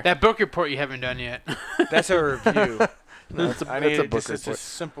yeah. chair. That book report you haven't done yet. That's a review. No, it's I a need book just it's a report.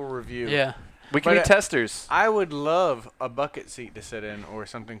 simple review. yeah. We can But, be testers. I would love a bucket seat to sit in or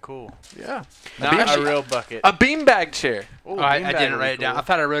something cool. Yeah. Not Actually, a real bucket. A beanbag chair. Ooh, I beanbag didn't would write be it down. cool. I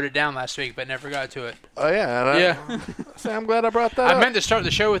thought I wrote it down last week, but never got to it. Oh, yeah. Yeah. See, I'm glad I brought that I up. meant to start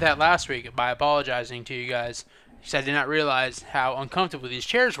the show with that last week by apologizing to you guys. Because I did not realize how uncomfortable these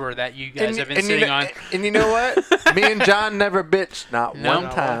chairs were that you guys have been sitting on. And you know what? Me and John never bitched. Not No. one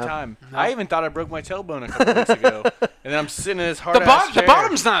Not time. one time. No. I even thought I broke my tailbone a couple weeks ago, and then I'm sitting in this hard ass The chair.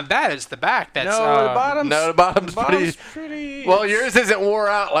 bottom's not bad. It's the back that's. No, the bottom's No, the bottom's pretty. Well, yours isn't wore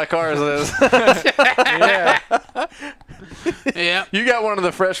out like ours is. yeah. Yeah. You got one of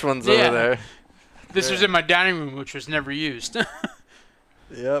the fresh ones Yeah. over there. This was in my dining room, which was never used.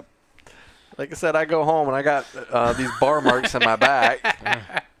 Yep. Like I said, I go home and I got these bar marks in my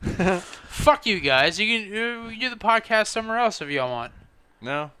back. Fuck you guys. You can do the podcast somewhere else if y'all want.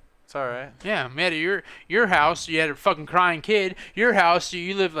 No, it's all right. Yeah, man, at your house, you had a fucking crying kid. Your house,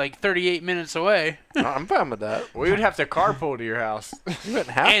 you live like 38 minutes away. I'm fine with that. We would have to carpool to your house. You wouldn't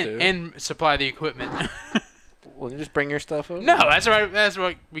have to. and supply the equipment. Well, you just bring your stuff over. No, that's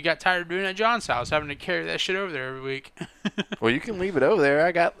what we got tired of doing at John's house, having to carry that shit over there every week. Well, you can leave it over there.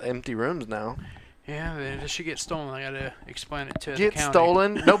 I got empty rooms now. Yeah, but it should get stolen. I gotta explain it to the Get county.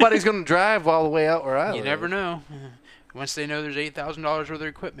 stolen. Nobody's gonna drive all the way out where I live. You never know. Once they know there's $8,000 worth of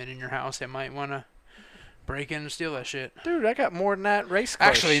equipment in your house, they might want to break in and steal that shit. Dude, I got more than that race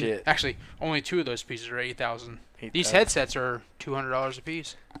car shit. Actually, only 2 of those pieces are $8,000. These 8,000. headsets are $200 a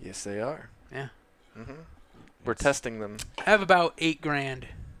piece. Yes, they are. Yeah. We're testing them. I have about $8,000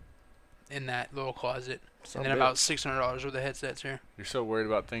 in that little closet, Some and then bit. about $600 worth of headsets here. You're so worried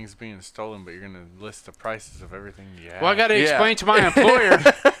about things being stolen, but you're gonna list the prices of everything you have. Well, I got to Yeah. explain to my employer.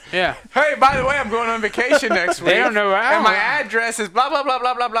 Yeah. Hey, by the way, I'm going on vacation next week. They don't know how. And my address is blah blah blah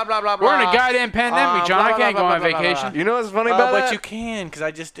blah blah blah blah blah. We're in a goddamn pandemic, John. I can't go on vacation. You know what's funny Oh, about but that? you can, because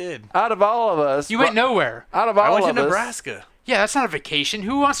I just did. Out of all of us, You went nowhere. Out of I all went to of us, Nebraska. Yeah, that's not a vacation.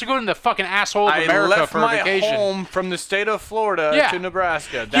 Who wants to go to the fucking asshole of I America left for a my vacation? home from the state of Florida Yeah. to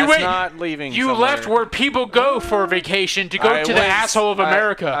Nebraska. That's not leaving. You somewhere. left where people go for a vacation to go I to the went- asshole of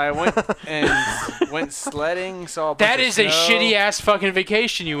America. I went and went sledding. Saw a bunch That of is a snow. shitty ass fucking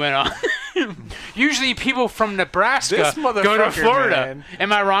vacation you went on. Usually people from Nebraska This go to motherfucker, Florida. man.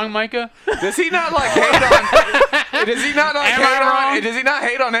 Am I wrong, Micah? Does he not like hate on? Does he not like Am hate I wrong? on? Does he not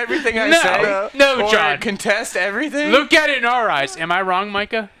hate on everything I No. say? No, or John. contest everything. Look at it in our eyes. Am I wrong,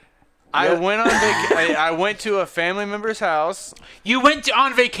 Micah? I went on. I went to a family member's house. You went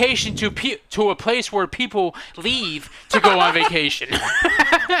on vacation to a place where people leave to go on vacation.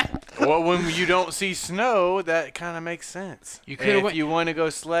 Well, when you don't see snow, that kind of makes sense. You coulda If went- you want to go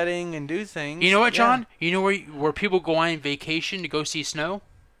sledding and do things. You know what, yeah. John? You know where people go on vacation to go see snow?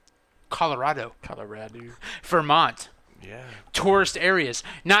 Colorado, Colorado. Vermont, Yeah. tourist areas,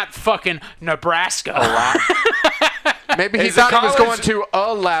 not fucking Nebraska. Maybe he Is the thought he was going college- to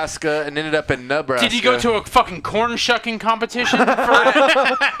Alaska and ended up in Nebraska. Did you go to a fucking corn shucking competition?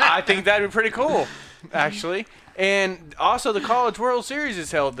 I think that'd be pretty cool, actually. And also, the College World Series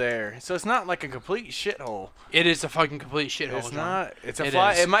is held there, so it's not like a complete shithole. It is a fucking complete shithole. It's John. not. It's a It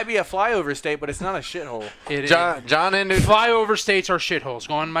fly. is. It might be a flyover state, but it's not a shithole. It is. John entered Flyover states are shitholes.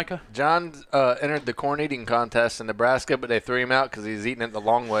 Go on, Micah. John entered the corn eating contest in Nebraska, but they threw him out because he's eating it the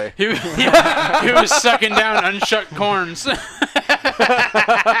long way. He was sucking down unshucked corns.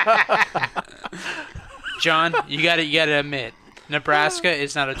 John, you gotta admit, Nebraska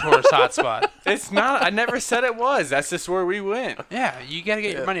is not a tourist hotspot. It's not. I never said it was. That's just where we went. Yeah, you gotta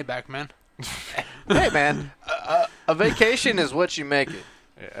get your money back, man. Hey, man, a vacation is what you make it.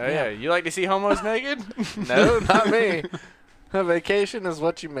 Yeah. You like to see homos naked? No, not me. A vacation is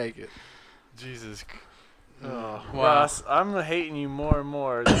what you make it. Jesus. Wow. Ross, I'm hating you more and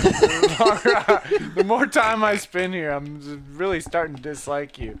more. The more time I spend here, I'm really starting to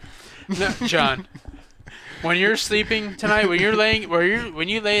dislike you. No, John, when you're sleeping tonight, when you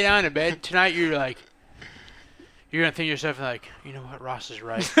lay down in bed tonight, you're gonna think to yourself like, you know what, Ross is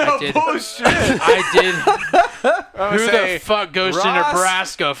right. I did. Bullshit. I did. Who the fuck goes to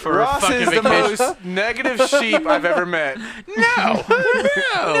Nebraska for Ross a fucking is the vacation? most negative sheep I've ever met.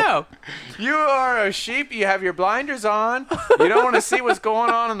 No. You are a sheep. You have your blinders on. You don't want to see what's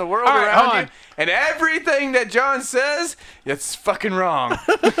going on in the world All right, hold around on. you. And everything that John says, it's fucking wrong.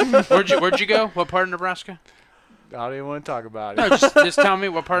 Where'd you go? What part of Nebraska? I don't even want to talk about it. No, just tell me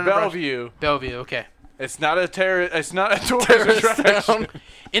what part of Nebraska. Bellevue. Bellevue. Okay. It's not a tourist attraction.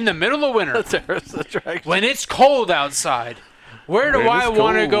 In the middle of winter, Tourist attraction. when it's cold outside, where do When I it's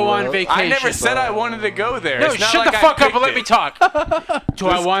want to cold, go on bro. vacation? I never said I wanted to go there. No, It's not shut like the I fuck up and picked let me it. talk. Do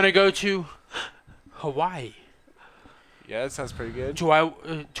I want to go to Hawaii? Yeah, that sounds pretty good. Do I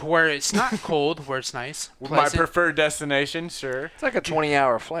to where it's not cold, where it's nice? My pleasant? preferred destination, sure. It's like a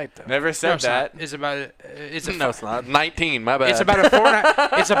 20-hour flight, though. Never No, said it's that. not. It's about it's a No, it's not. 19, my bad. It's about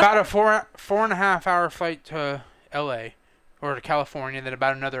a four and a half hour flight to L.A. or to California, then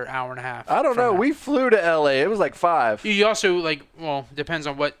about another hour and a half. I don't from know. there. We flew to L.A. It was like 5. You also depends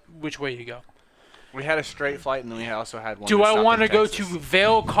on which way you go. We had a straight flight, and then we also had one. Do I want to go to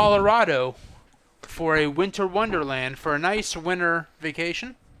Vail, Colorado, for a winter wonderland for a nice winter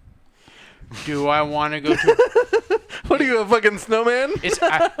vacation? Do I want to go to? What are you, a fucking snowman?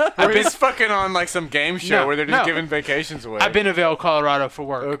 I've been He's fucking on like some game show No, where they're just no. giving vacations away. I've been to Vail, Colorado for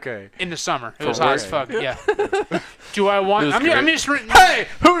work. Okay. In the summer, it For was hot as work? fuck. Yeah. Do I want? It was I'm great. just. Hey,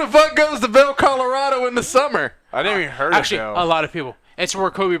 who the fuck goes to Vail, Colorado in the summer? I never even heard Actually, of a Bill. lot of people. It's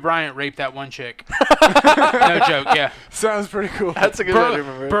where Kobe Bryant raped that one chick. No joke. Yeah. Sounds pretty cool. That's a good way to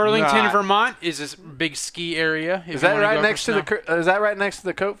remember it. Burlington, Nah. Vermont is this big ski area. if Is you that wanna right go next for to snow. is that right next to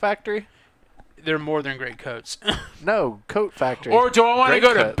the coat factory? They're more than great coats. No, coat factory. Or do I want to Great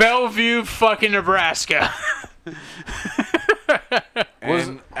go to cuts. Bellevue, fucking Nebraska?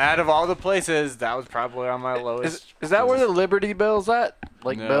 And out of all the places, that was probably on my lowest. Is that where the Liberty Bell's at?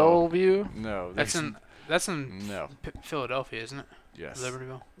 Like No. Bellevue? No. That's in No. Philadelphia, isn't it? Yes.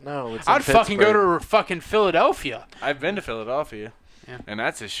 Libertyville. No, it's in I'd fucking go Pittsburgh. to fucking Philadelphia. I've been to Philadelphia. Yeah. And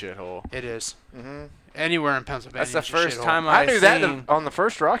that's a shithole. It is. Mhm. Anywhere in Pennsylvania. That's the is a first shithole. time I knew that seen, on the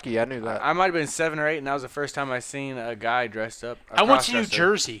first Rocky. I knew that. I might have been 7 or 8, and that was the first time I seen a guy dressed up. I went to New cross-dresser.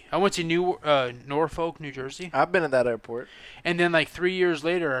 Jersey. I went to Norfolk, New Jersey. I've been at that airport. And then like 3 years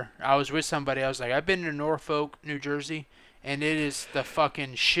later, I was with somebody. I was like, I've been to Norfolk, New Jersey, and it is the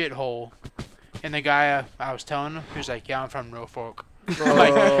fucking shithole. And the guy I was telling him, he was like, yeah, I'm from Norfolk. I'm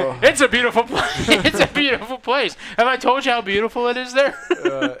like, it's a beautiful place. It's a beautiful place. Have I told you how beautiful it is there?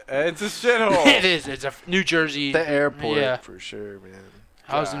 It's a shithole. It is. It's a New Jersey. The airport, Yeah. for sure, man.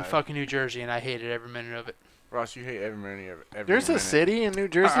 I was in God. fucking New Jersey, and I hated every minute of it. Ross, you hate every minute of every There's a minute. city in New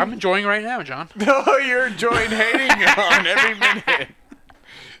Jersey. I'm enjoying right now, John. No, you're enjoying hating on every minute.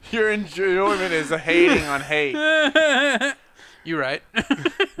 Your enjoyment is a hating on hate. You're right.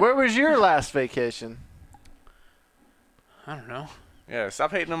 Where was your last vacation? I don't know. Yeah,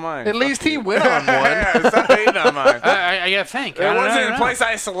 stop hating on mine. At Fuck least he you. went on one. Yeah, stop hating on mine. I gotta think. It wasn't a place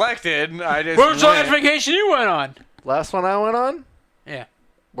I selected. I just Where's the last went. vacation you went on? Last one I went on? Yeah.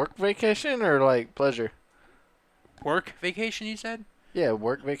 Work vacation or like pleasure? Work vacation, you said? Yeah,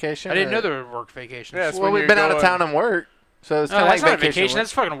 work vacation. I didn't or- know there were work vacations. Yeah, it's Well, when we've you're been out of going- town and work, so it's No, kind of that's like not a vacation. work.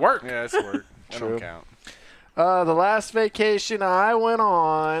 That's fucking work. Yeah, it's work. That True. don't count. The last vacation I went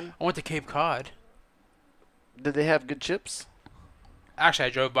on, I went to Cape Cod. did they have good chips? Actually, I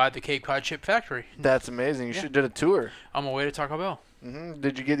drove by the Cape Cod Chip Factory That's amazing. You Yeah. should have did a tour. on my way to Taco Bell.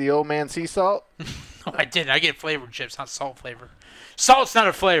 Did you get the old man sea salt? No, I didn't. I get flavored chips, not salt flavor. Salt's not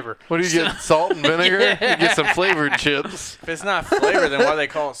a flavor. What do you get? Salt and vinegar? Yeah. You get some flavored chips. If it's not flavor, then why do they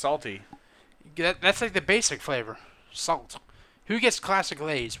call it salty? That's like the basic flavor. Salt. Who gets classic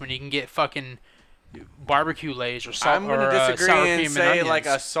Lay's when you can get fucking barbecue Lay's or salt I'm going to or disagree sour and cream say and like a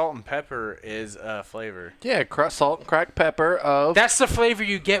onions? salt and pepper is a flavor. Yeah, salt and cracked pepper of. That's the flavor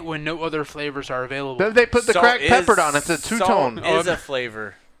you get when no other flavors are available. Then they put the Salt cracked is- pepper on. It's a two-tone. Salt is a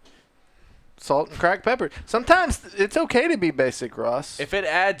flavor. salt and cracked pepper. Sometimes it's okay to be basic, Ross. If it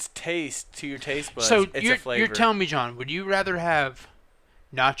adds taste to your taste buds, So it's a flavor. you're telling me, John, would you rather have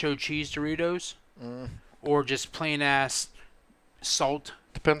nacho cheese Doritos or just plain ass salt?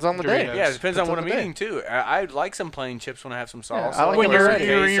 Depends on the day. Doritos. Yeah, it depends on what I'm the day. eating too. I like some plain chips when I have some sauce. I like When it you're already. in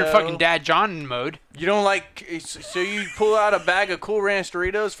your Queso. fucking Dad John mode. You don't like, so you pull out a bag of Cool Ranch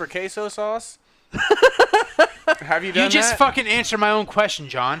Doritos for queso sauce? Have you done You just that? fucking answered my own question,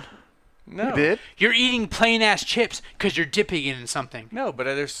 John. No. You did? You're eating plain ass chips because you're dipping it in something. No, but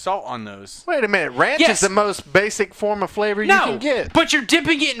there's salt on those. Wait a minute. Ranch Yes. is the most basic form of flavor you No, can get. but you're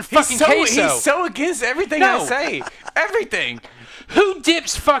dipping it in fucking queso. He's so against everything No. I say. Everything. Who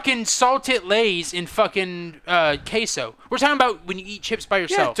dips fucking salted Lay's in fucking queso? We're talking about when you eat chips by Yeah,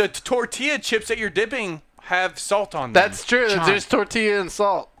 yourself. the tortilla chips that you're dipping have salt on them. That's true. John. There's tortilla and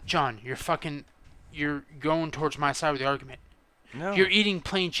salt. John, you're going towards my side of the argument. no. You're eating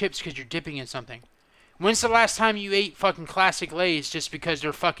plain chips because you're dipping in something. When's the last time you ate fucking classic Lay's just because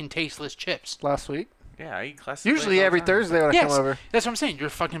they're fucking tasteless chips? Last week. Yeah, I eat classic. Usually Lay's all every the time. Thursday when I Yes, come over. that's what I'm saying. You're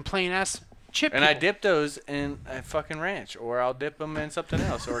fucking plain ass chip. And I people. dip those in a fucking ranch, or I'll dip them in something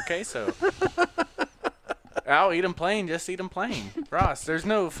else, or queso. I'll eat them plain. Just eat them plain, Ross. There's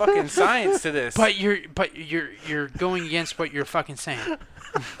no fucking science to this. But you're going against what you're fucking saying.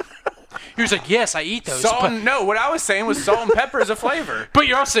 You're just like, yes, I eat those. salt. But, No, what I was saying was salt and pepper is a flavor. but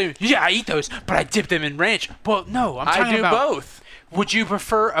you're also, yeah, I eat those, but I dip them in ranch. Well, no, I'm talking I do about. both. Would you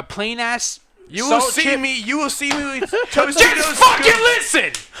prefer a plain ass? You will salt see chip? me. You will see me with Tostitos Just fucking scoops.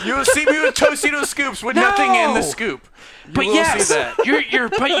 listen. You will see me with Tostitos scoops with nothing in the No. scoop. You But will yes, see that.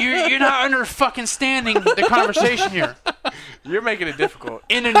 you're not under fucking standing the conversation here. You're making it difficult.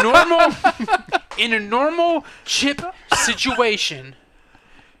 In a normal chip situation,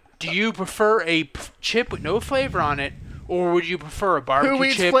 do you prefer a chip with no flavor on it, or would you prefer a barbecue Who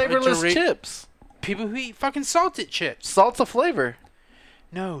eats chip? flavorless with chips? People who eat fucking salted chips. Salt's a flavor.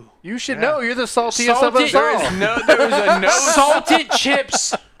 No. You should Yeah. know. You're the saltiest of us Salted- all. There is a no. Salted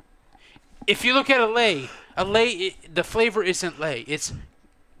chips. If you look at a Lay, the flavor isn't Lay. It's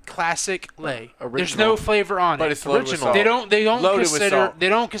classic Lay. There's Original. no flavor on But it. it's loaded with Original. salt. They don't Loaded with consider salt. they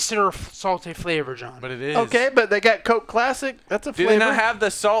don't consider salt a flavor, John. But it is. Okay, but they got Coke Classic. That's a Do flavor. they not have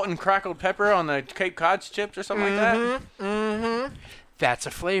the salt and crackled pepper on the Cape Cod chips or something like that? Mm-hmm. That's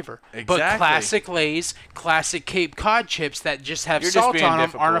a flavor. But Exactly. classic Lay's, classic Cape Cod chips that just have You're just salt being on them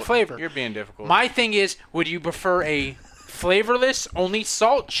difficult. aren't a flavor. You're being difficult. My thing is, would you prefer a flavorless, only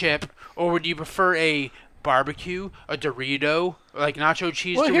salt chip, or would you prefer a barbecue, a Dorito, like nacho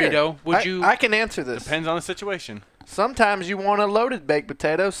cheese Well, here, Dorito? Would you? I can answer this. Depends on the situation. Sometimes you want a loaded baked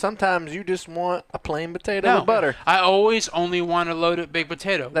potato. Sometimes you just want a plain potato No. with butter. I always only want a loaded baked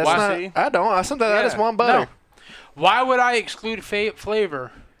potato. That's Why? not. see? I don't. Sometimes I just Yeah. want butter. No. Why would I exclude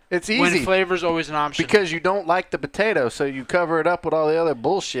flavor It's when easy flavor's always an option? because you don't like the potato, so you cover it up with all the other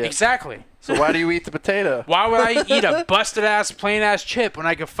bullshit. Exactly. So why do you eat the potato? Why would I eat a busted ass plain ass chip when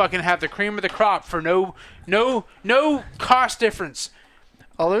I could fucking have the cream of the crop for no cost difference?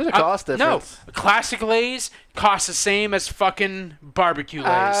 Oh, there's a cost difference. No, classic Lay's costs the same as fucking barbecue Lay's.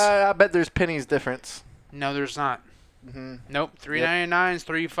 I bet there's pennies difference. No, there's not. Mm-hmm. Nope, $3.99 is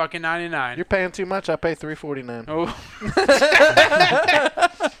 $3.99. You're paying too much. I pay $3.49. Oh,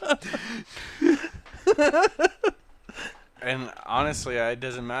 And honestly, it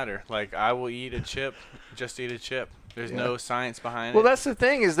doesn't matter. Like, I will eat a chip, just eat a chip. There's no science behind Well, it. that's the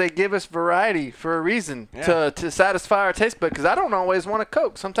thing is they give us variety for a reason Yeah. to satisfy our taste bud. Because I don't always want a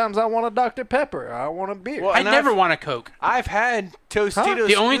Coke. Sometimes I want a Dr Pepper. I want a beer. Well, I and never want a Coke. I've had Tostitos.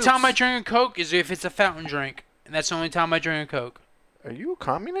 The only time I scoops. drink a Coke is if it's a fountain drink, and that's the only time I drink a Coke. Are you a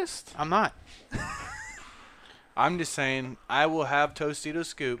communist? I'm not. I'm just saying, I will have Tostitos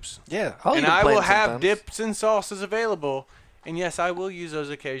scoops, Yeah, and I will have dips and sauces available. And yes, I will use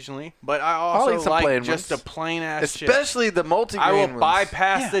those occasionally, but I also eat some like plain just ones. a plain ass chip. especially the multigrain I will ones.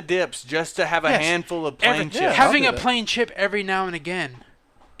 bypass Yeah. the dips just to have a Yes. handful of plain Every- chips. I'll having do a that. plain chip every now and again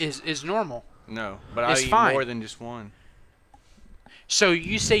is normal. No, but I It's eat fine. more than just one. So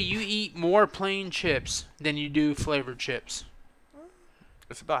you say you eat more plain chips than you do flavored chips.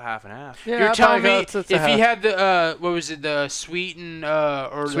 It's about half and half. Yeah, You're I'd telling probably me go if to you half. had the what was it, the sweet and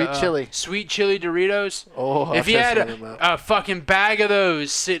or Sweet the, chili. sweet chili Doritos? Oh, If I'll you try had some of them out. a fucking bag of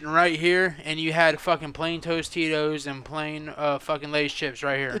those sitting right here, and you had fucking plain Tostitos and plain fucking Lay's chips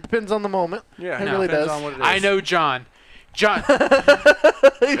right here, It depends on the moment. Yeah, it No. really depends does. on what it is. I know John. John, It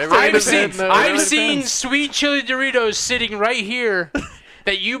really I've depends. seen It really I've seen depends. sweet chili Doritos sitting right here,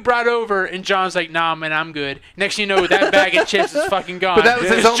 that you brought over, and John's like, nah, man, I'm good. Next thing you know, that bag of chips is fucking gone. But that was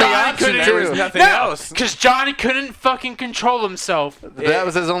his only option, There was too. nothing else. Because John couldn't fucking control himself. That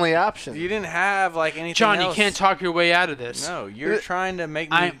was his only option. You didn't have like anything John, else. you can't talk your way out of this. No, you're trying to make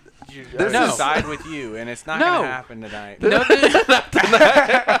me I'm- side with you, and it's not No. going to happen tonight. No,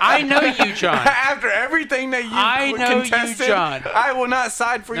 I know you, John. After everything that you I know you, contested, John. I will not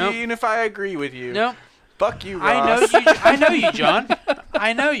side for Nope. you, even if I agree with you. No, Fuck you, I know Ross. you. I know you, John.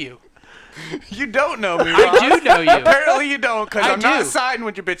 I know you. You don't know me, I Ross. do know you. Apparently you don't, because I I'm not do. siding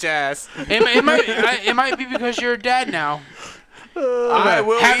with your bitch ass. It might be because you're a dad now. I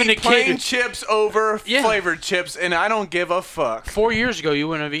will having eat a plain kid- chips over Yeah. flavored chips, and I don't give a fuck. 4 years ago, you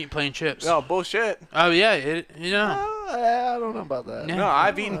wouldn't have eaten plain chips. No, bullshit. Oh yeah, you know. I don't know about that. Yeah. No,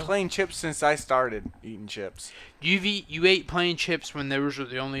 I've eaten plain chips since I started eating chips. You ate plain chips when those were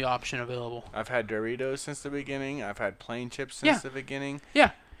the only option available. I've had Doritos since the beginning. I've had plain chips since Yeah. the beginning.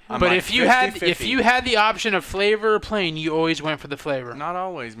 Yeah. I'm But like if you had 50-50. the option of flavor or plain, you always went for the flavor. Not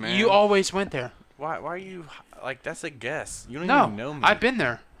always, man. You always went there. Why are you like? That's a guess. You don't No, even know me. I've been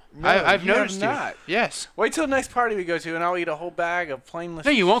there. No, I've you have noticed not. you. Yes. Wait till the next party we go to, and I'll eat a whole bag of plainless.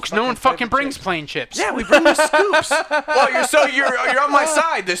 No, you won't, because no one fucking flavored brings chips. plain chips. Yeah, we bring the scoops. Well, you're on my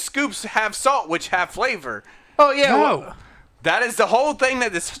side. The scoops have salt, which have flavor. Oh yeah. No. That is the whole thing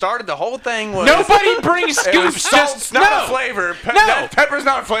that started the whole thing. Was Nobody brings it was scoops. salt's Just not no. a flavor. No. Pepper's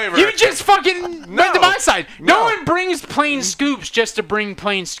not a flavor. You just fucking No. went to my side. No No. one brings plain scoops just to bring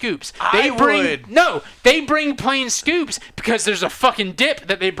plain scoops. I would. They bring plain scoops because there's a fucking dip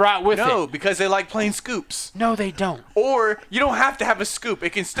that they brought with No, it. because they like plain scoops. No, they don't. Or you don't have to have a scoop.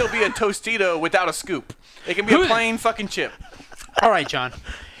 It can still be a Tostito without a scoop. It can be Who- a plain fucking chip. All right, John.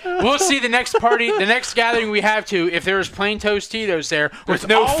 We'll see the next party, the next gathering we have to, if there's plain Tostitos there with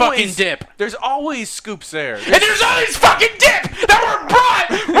no fucking dip. There's always scoops there. And there's always fucking dip that were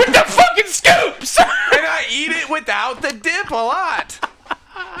brought with the fucking scoops. And I eat it without the dip a lot.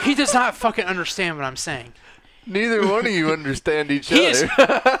 He does not fucking understand what I'm saying. Neither one of you understand each He is,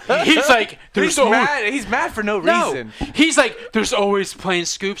 other. he's like, He's mad. He's mad for no reason. No, he's like, there's always plain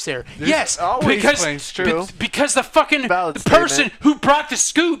scoops there. Yes, always because plain true. because the fucking Valid person statement. who brought the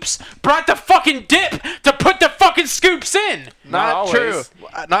scoops brought the fucking dip to put the fucking scoops in. Not always. true.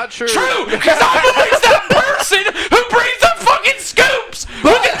 Not true. True, because I'm always that person who brings the fucking scoops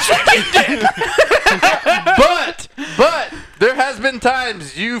with the chicken dip. But there has been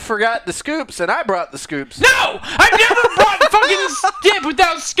times you forgot the scoops and I brought the scoops. No, I've never brought fucking dip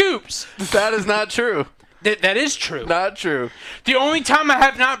without scoops. That is not true. That is true. Not true. The only time I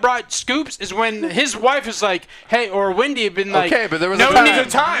have not brought scoops is when his wife is like, "Hey," or Wendy had been like, Okay, but there was no, a time. no, There's a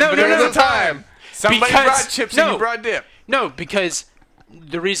time. No, but no, there no, was a time. Somebody Because- brought chips and no. you brought dip. No, because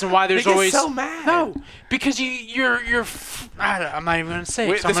the reason why there's They get always so mad. No, because you're I'm not even gonna say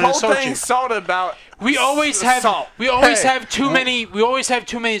it. 'cause I'm This gonna whole insult you. thing's salt about. We always have salt. we always Hey. have too many we always have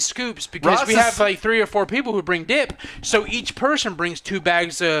too many scoops because Ross we is- have like 3 or 4 people who bring dip, so each person brings 2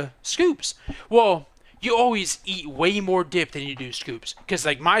 bags of scoops. Well, you always eat way more dip than you do scoops because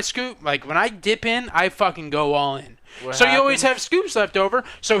like my scoop, like when I dip in, I fucking go all in. What So you always happens? have scoops left over.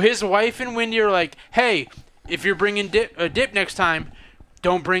 So his wife and Wendy are like, "Hey, if you're bringing dip next time,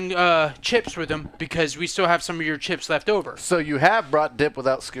 don't bring chips with them because we still have some of your chips left over." So you have brought dip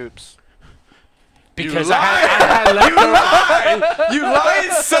without scoops. Because I had leftover, You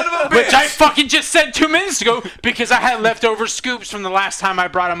lying son of a bitch. which I fucking just said 2 minutes ago, because I had leftover scoops from the last time I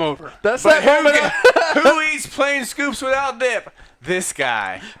brought them over. That's But that moment. who eats plain scoops without dip? This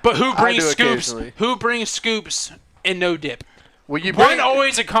guy. But who brings do scoops? occasionally. Who brings scoops and no dip? Well, you One bring,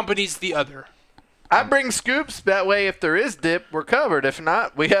 always accompanies the other. I bring scoops. That way, if there is dip, we're covered. If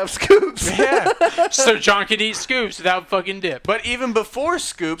not, we have scoops. Yeah. So John could eat scoops without fucking dip. But even before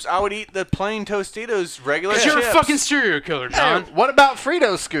scoops, I would eat the plain Tostitos regular Because chips. you're a fucking serial killer, Hey, John. what about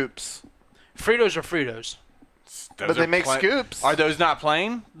Frito scoops? Fritos are Fritos. Those But they are make plain- scoops. Are those not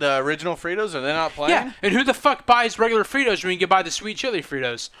plain? The original Fritos, are they not plain? Yeah, and who the fuck buys regular Fritos when you can buy the sweet chili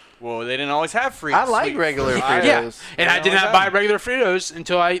Fritos? Well, they didn't always have Fritos. I like regular Fritos. Yeah, and I did always not buy have. regular Fritos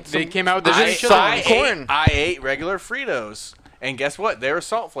until they came out with the There's sweet just chili. salt ones. corn. I ate regular Fritos. And guess what? They were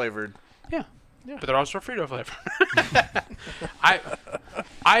salt flavored. Yeah, but they're also Frito flavor.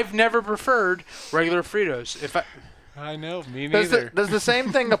 I've never preferred regular Fritos. If I know, me Does the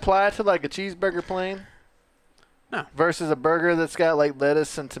same thing apply to like a cheeseburger plain? No. Versus a burger that's got like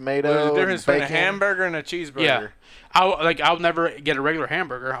lettuce and tomato. There's a and difference between a bacon? hamburger and a cheeseburger. Yeah. I'll never get a regular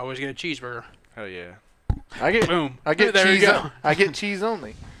hamburger. I always get a cheeseburger. Hell yeah. I get Boom. I get There you cheese. go. I get cheese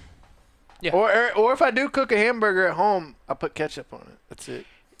only. Yeah. Or if I do cook a hamburger at home, I put ketchup on it. That's it.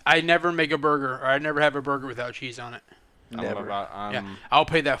 I never make a burger, or I never have a burger without cheese on it. Never. Yeah, I'll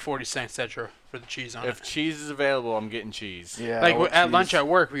pay that 40 cents extra for the cheese on If it. cheese is available, I'm getting cheese. Yeah. Like I want at lunch cheese. at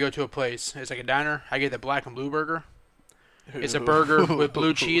work, we go to a place. It's like a diner. I get the black and blue burger. It's a burger with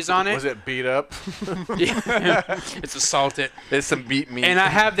blue cheese on it. Was it beat up? Yeah. It's assaulted. It's some beet meat. And I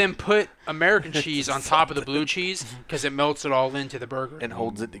have them put American cheese on top of the blue cheese because it melts it all into the burger. and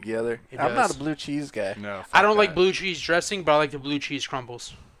holds it together. It I'm not does. a blue cheese guy. No. Fuck I don't like that. blue cheese dressing, but I like the blue cheese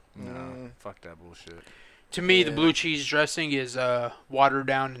crumbles. No. Fuck that bullshit. To me, the Yeah. blue cheese dressing is watered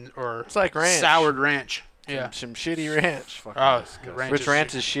down or It's like ranch. soured ranch. Yeah. Some shitty ranch. Fucking Oh, disgusting. ranch Which is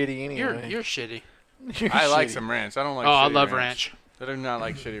ranch shitty. is shitty anyway? You're shitty. You're I like shitty. some ranch. I don't like. Oh, I shitty love ranch. I do not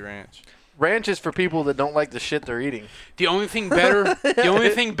like shitty ranch. Ranch is for people that don't like the shit they're eating. The only thing better, the only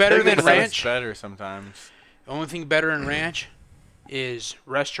thing better than It's ranch, better sometimes. the only thing better than ranch, is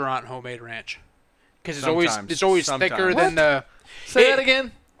restaurant homemade ranch, because it's always Sometimes. thicker than the Say It- that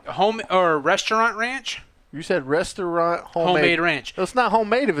again. home or restaurant ranch. You said restaurant homemade. Homemade ranch. Well, it's not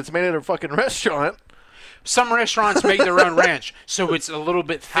homemade if it's made at a fucking restaurant. Some restaurants make their own ranch, so it's a little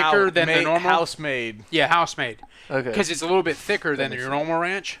bit thicker than the normal. House made. Yeah, house made, Okay. because it's a little bit thicker than your normal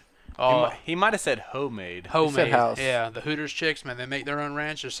ranch. Oh, He might have said homemade. homemade. house. Yeah, the Hooters chicks, man, they make their own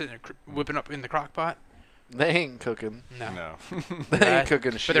ranch. They're sitting there whipping up in the crock pot. They ain't cooking. No. No. They ain't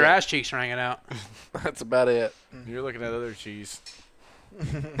cooking shit. But their ass cheeks are hanging out. That's about it. You're looking at other cheese.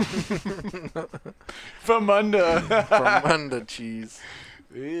 Famunda. Fermunda cheese.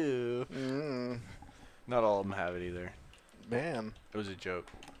 Ew. Mm, Not all of them have it either. man. It was a joke.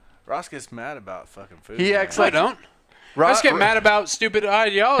 Ross gets mad about fucking food. He man. acts I like don't. Let's get mad about stupid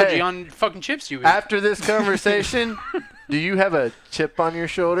ideology Hey. on fucking chips you eat. After this conversation, do you have a chip on your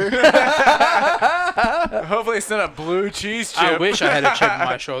shoulder? Hopefully it's not a blue cheese chip. I wish I had a chip on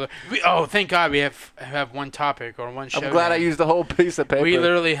my shoulder. Thank God we have one topic or one show. I'm glad I name. used the whole piece of paper. We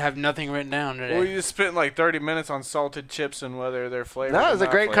literally have nothing written down today. We just spent like 30 minutes on salted chips and whether they're flavored. That or was a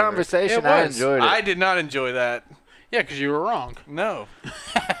not great flavored. conversation. It I was. enjoyed it. I did not enjoy that. Yeah, because you were wrong. No.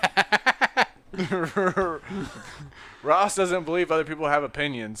 Ross doesn't believe other people have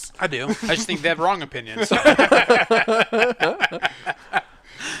opinions. I do. I just think they have wrong opinions.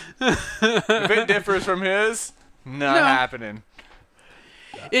 If it differs from his, not No. happening.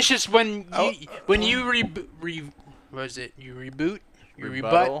 It's just when you what is it? You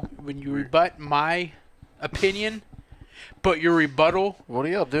Rebuttal? when you rebut my opinion, but your rebuttal What are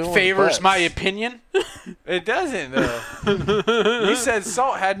y'all doing? with favors butts? my opinion. It doesn't, though. You said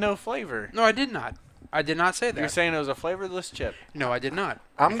salt had no flavor. No, I did not. I did not say You're that. saying it was a flavorless chip. No, I did not.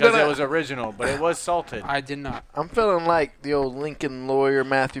 I'm Because gonna. it was original, but it was salted. I did not. I'm feeling like the old Lincoln lawyer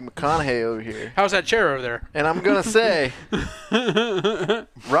Matthew McConaughey over here, How's that chair over there? and I'm gonna say,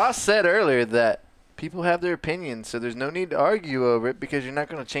 Ross said earlier that people have their opinions, so there's no need to argue over it because you're not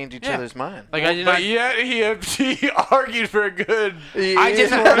gonna change each Yeah. other's mind. Like I did not. But yet he argued for a good I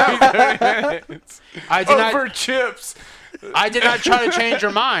did not. 30 minutes I did over not. chips. I did not try to change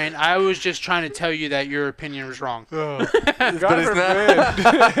your mind. I was just trying to tell you that your opinion was wrong. God it's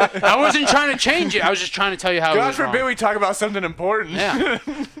forbid. I wasn't trying to change it. I was just trying to tell you how it God was forbid wrong. we talk about something important. Yeah.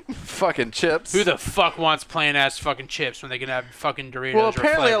 Fucking chips. Who the fuck wants plain ass fucking chips when they can have fucking Doritos? Well, or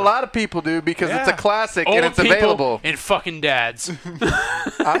apparently a flavor? lot of people do because it's a Yeah. classic Old and it's people available. and fucking dads.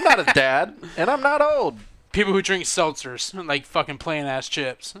 I'm not a dad, and I'm not old. People who drink seltzers like fucking plain ass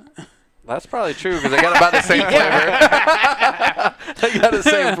chips. That's probably true because they got about the same flavor. They got the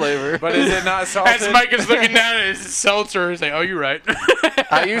same flavor. But is it not salted? As Mike is looking down at his seltzer, he's like, "Oh, you're right."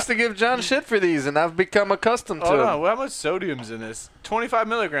 I used to give John shit for these, and I've become accustomed to Oh them. no, well, how much sodium's in this? 25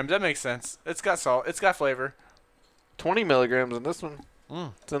 milligrams. That makes sense. It's got salt. It's got flavor. 20 milligrams in this one.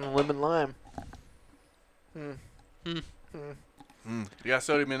 Mm. It's in the lemon lime. You got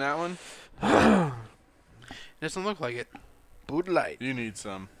sodium in that one? Doesn't look like it. Bud Light. You need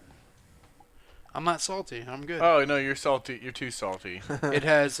some. I'm not salty. I'm good. Oh no, you're salty. You're too salty. It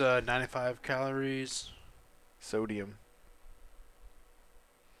has 95 calories, Sodium.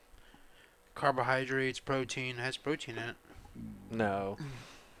 carbohydrates, protein. It has protein in it. No.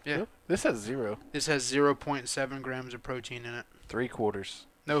 Yeah. Nope. This has 0. This has 0.7 grams of protein in it. 3/4.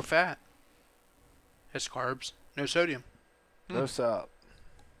 No fat. Has carbs. No sodium. No salt.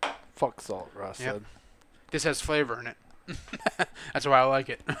 Fuck salt, Ross Yep. said. This has flavor in it. That's why I like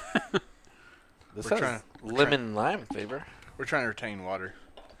it. This We're has trying- lemon lime flavor. We're trying to retain water.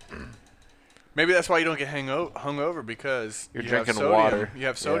 Maybe that's why you don't get hungover because You're you have drinking sodium. water. You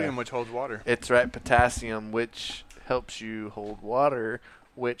have sodium, Yeah. which holds water. It's right, potassium, which helps you hold water,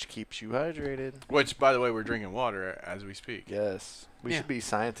 which keeps you hydrated. Which, by the way, we're drinking water as we speak. Yes. We Yeah. should be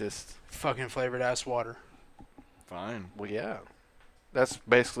scientists. Fucking flavored ass water. Fine. Well, yeah. That's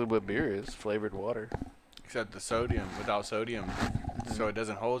basically what beer is, flavored water. except the sodium, without sodium, so it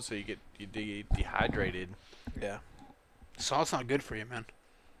doesn't hold. So you get dehydrated. Yeah. Salt's not good for you, man.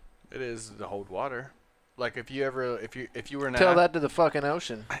 It is to hold water. Like if you were an Tell that to the fucking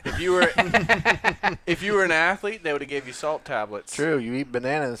ocean. if you were an athlete, they would have gave you salt tablets. True, you eat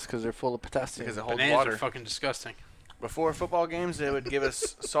bananas because they're full of potassium. Because it holds Bananas water. are fucking disgusting. Before football games, they would give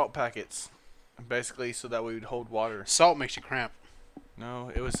us salt packets, basically so that we would hold water. Salt makes you cramp.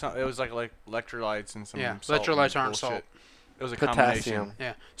 No, it was like electrolytes and some. Yeah, salt electrolytes and aren't bullshit. salt. It was a Potassium. combination.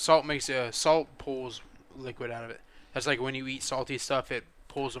 Yeah, salt pulls liquid out of it. That's like when you eat salty stuff, it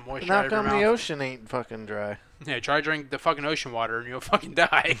pulls the moisture out How of your come the mouth. ocean ain't fucking dry? Yeah, try drink the fucking ocean water and you'll fucking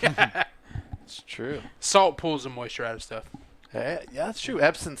die. It's true. Salt pulls the moisture out of stuff. Yeah, that's true.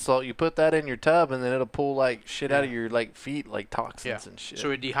 Epsom salt, you put that in your tub and then it'll pull like shit out of your like feet, like toxins and shit.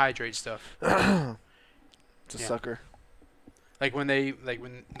 So it dehydrates stuff. It's a sucker. Like when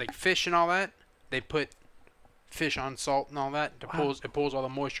fish and all that, they put fish on salt and all that. It pulls all the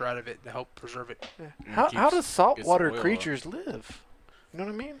moisture out of it to help preserve it. Yeah. How does saltwater oil creatures live? You know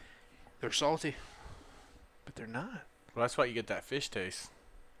what I mean? They're salty. But they're not. Well, that's why you get that fish taste.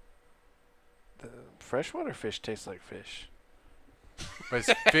 The freshwater fish tastes like fish. But it's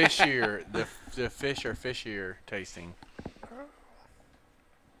fishier. The fish are fishier tasting.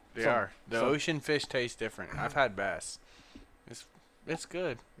 They are. The ocean fish taste different. I've had bass. It's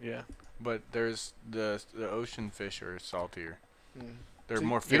good. Yeah. But there's the ocean fish are saltier. Mm. They're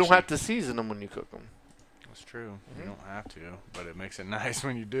more fishy. You don't have to season them when you cook them. That's true. You don't have to, but it makes it nice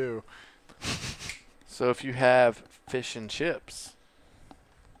when you do. So if you have fish and chips,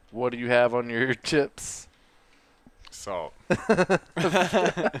 what do you have on your chips? Salt.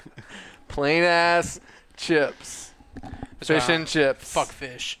 Plain ass chips. Fish and chips. Fuck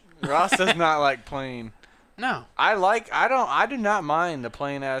fish. Ross does not like plain. No. I do not mind the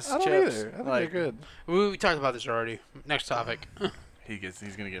plain ass I don't chips. either. I think Like, they're good. We talked about this already. Next topic.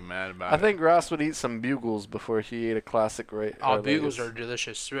 he's gonna get mad about I it. think Ross would eat some bugles before he ate a classic Bugles are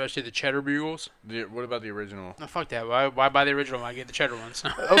delicious. Especially the cheddar bugles. What about the original? No, fuck that. Why buy the original when I get the cheddar ones?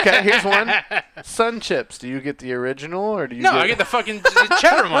 Okay, here's one. Sun chips. Do you get the original or do you I get the fucking the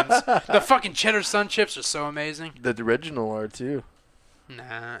cheddar ones. The fucking cheddar sun chips are so amazing. The original are too.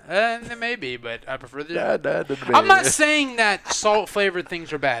 Nah, they may be, but I prefer the. Nah, I'm not saying that salt flavored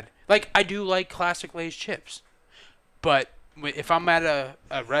things are bad. Like I do like classic Lay's chips, but if I'm at a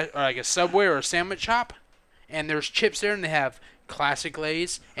like a Subway or a sandwich shop, and there's chips there and they have classic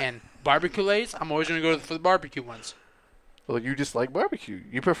Lay's and barbecue Lay's, I'm always gonna go for the barbecue ones. Well, you just like barbecue.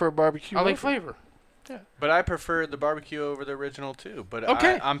 You prefer barbecue. I like over. flavor. Yeah. But I prefer the barbecue over the original too. But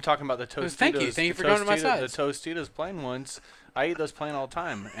Okay. I'm talking about the Tostitos. Thank you for going to my sides. The Tostitos plain ones. I eat those plain all the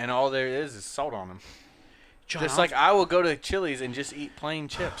time, and all there is salt on them. John, Just like I will go to Chili's and just eat plain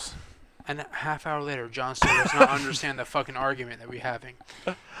chips. and a half hour later, John still does not understand the fucking argument that we're having.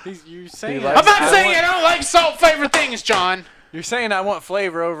 You're saying likes- I'm not saying I don't like salt flavored things, John. You're saying I want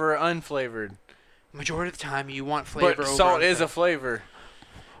flavor over unflavored. Majority of the time, you want flavor But over salt is a flavor.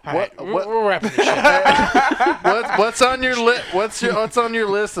 All right, What- we're wrapping this shit up. What's on your What's on your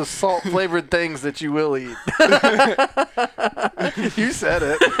list of salt flavored things that you will eat? You said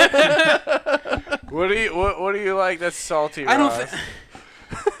it. What do you like that's salty, I don't Ross?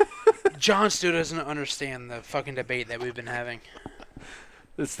 John still doesn't understand the fucking debate that we've been having.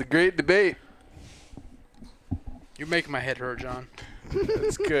 It's the great debate. You're making my head hurt, John.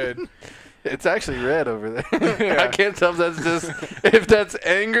 That's good. It's actually red over there. Yeah. I can't tell if that's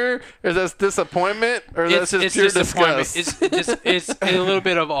anger or if that's disappointment or that's just pure disappointment. disgust. It's a little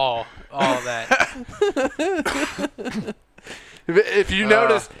bit of all of that. If you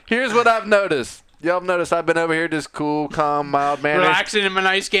notice, here's what I've noticed. Y'all have noticed I've been over here just cool, calm, mild mannered. Relaxing in my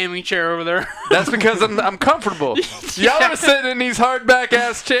nice gaming chair over there. That's because I'm comfortable. Y'all are sitting in these hardback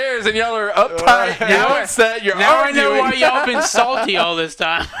ass chairs and y'all are uptight. You Now know it's that you're Now arguing. I know why y'all been salty all this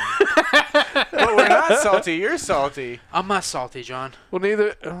time. But we're not salty. You're salty. I'm not salty, John. Well,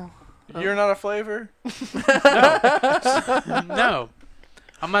 neither. You're not a flavor? No.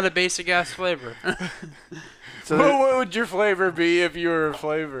 I'm not a basic ass flavor. So What would your flavor be if you were a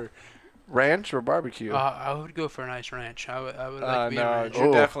flavor? ranch or barbecue? I would go for a nice ranch. I would like to be a No, ranch. you're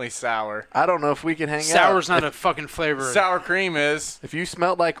Oh. definitely sour. I don't know if we can hang out. Sour's not a fucking flavor. Sour cream is. If you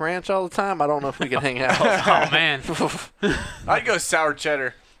smelled like ranch all the time, I don't know if we can hang out. Oh, man. I'd go sour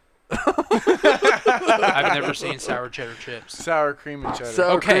cheddar. I've never seen sour cheddar chips. Sour cream and cheddar.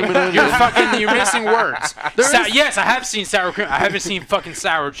 Sour Okay, cream and you're missing words. There is- Yes, I have seen sour cream. I haven't seen fucking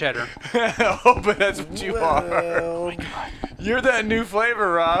sour cheddar. Oh, but that's what you are. Well, You're that new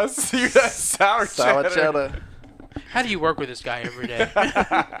flavor, Ross. You're that sour sour cheddar. cheddar. How do you work with this guy every day?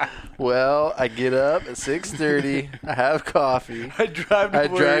 Well, I get up at 6:30. I have coffee. I drive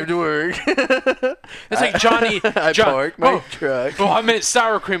to work. That's like Johnny. I park my truck. Oh, I meant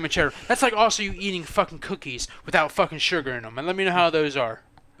sour cream and cheddar. That's like also you eating fucking cookies without fucking sugar in them. And let me know how those are.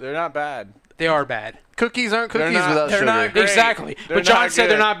 They're not bad. They are bad. Cookies aren't cookies not- without they're sugar. not great. Exactly. They're But John not said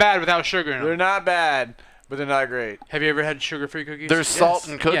good. they're not bad without sugar in them. They're not bad, but they're not great. Have you ever had sugar-free cookies? There's salt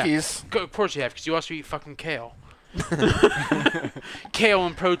in Yeah. cookies. Of course you have, because you also eat fucking kale. Kale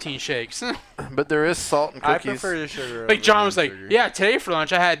and protein shakes. But there is salt in I cookies. prefer the sugar. Like over John the was like, sugar. yeah, today for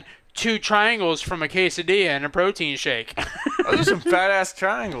lunch I had 2 triangles from a quesadilla and a protein shake. Those are some fat ass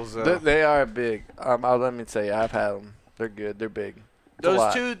triangles though. They are big. Let me tell you, I've had them. They're good. They're big. It's a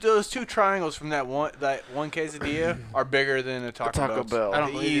lot. Those two triangles from that one quesadilla are bigger than a Taco Bell. I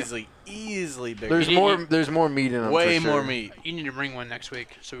don't believe easily bigger. There's more meat in them. way for sure. more meat. You need to bring one next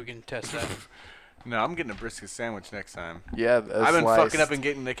week so we can test that. No, I'm getting a brisket sandwich next time. Yeah, I've been fucking up and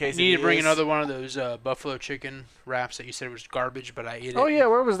getting the quesadillas. You need to bring another one of those buffalo chicken wraps that you said was garbage, but I ate it. Oh yeah,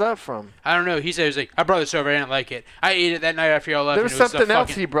 where was that from? I don't know. He said, he was like, I brought this over. I didn't like it. I ate it that night after y'all left. There was and it something the else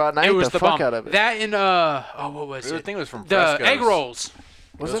fucking, he brought, and I it ate was the bomb. fuck out of it. That and, what was I it? think it was from The Fresco's. egg rolls.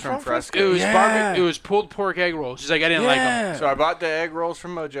 Was it from Fresco? It was Yeah. it was pulled pork egg rolls. He's like, I didn't like them. So I bought the egg rolls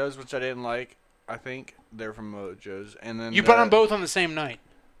from Mojo's, which I didn't like. I think they're from Mojo's, and then You brought them both on the same night.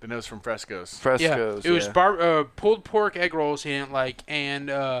 Then it was from Fresco's. Fresco's. It was pulled pork egg rolls he didn't like, and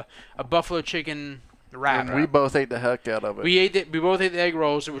a buffalo chicken wrap. And we both ate the heck out of it. We both ate the egg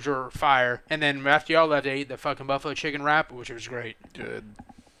rolls, which were fire, and then after y'all left, I ate the fucking buffalo chicken wrap, which was great. Good.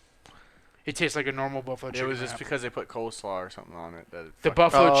 It tastes like a normal buffalo chicken. It was just wrap. because they put coleslaw or something on it. That it The fucking-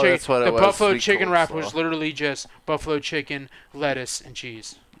 buffalo chicken. that's what it The was, buffalo sweet chicken wrap coleslaw. was literally just buffalo chicken, lettuce, and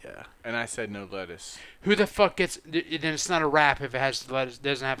cheese. Yeah, and I said no lettuce. Who the fuck gets? Then it's not a wrap if it has lettuce.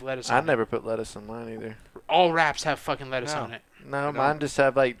 Doesn't have lettuce. I on never put lettuce on mine either. it. All wraps have fucking lettuce No. on it. No, don't. mine just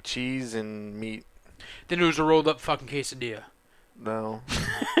have like cheese and meat. Then it was a rolled up fucking quesadilla. No.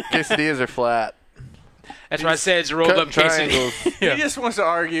 Quesadillas are flat. That's why I said it's a rolled Cut up in quesadilla. triangles. Yeah. He just wants to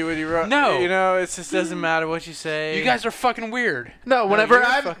argue with you. No. You know, it just doesn't matter what you say. You guys are fucking weird. No, whenever you're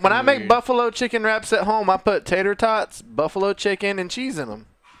I fucking when I make weird. buffalo chicken wraps at home, I put tater tots, buffalo chicken, and cheese in them.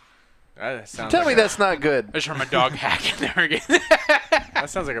 That sounds Tell like me that's not good. I just heard my dog hacking there again. that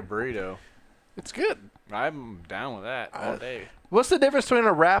sounds like a burrito. It's good. I'm down with that all day. What's the difference between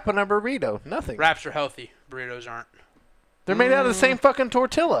a wrap and a burrito? Nothing. Wraps are healthy. Burritos aren't. They're made out of the same fucking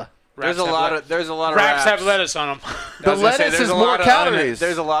tortilla. There's Wraps a have lot le- of there's a lot of wraps wraps. have lettuce on them. The lettuce is more calories.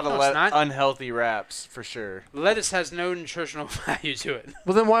 There's a lot of No, it's not. unhealthy wraps for sure. Lettuce has no nutritional value to it.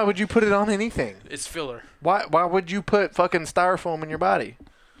 Well, then why would you put it on anything? It's filler. Why would you put fucking styrofoam in your body?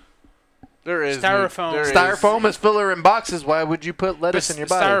 There is Styrofoam. there is- Styrofoam is filler in boxes. Why would you put But lettuce in your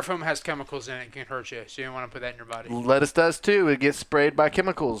body? styrofoam has chemicals in it. It can hurt you, so you don't want to put that in your body. Lettuce does too. It gets sprayed by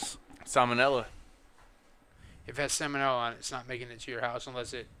chemicals. salmonella. If it has salmonella on it, it's not making it to your house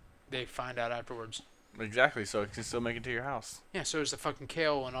unless they find out afterwards. Exactly. So it can still make it to your house. Yeah, so is the fucking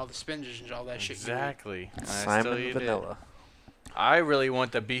kale and all the spinach and all that shit. you eat. Exactly. I still Simon eat it. vanilla. I really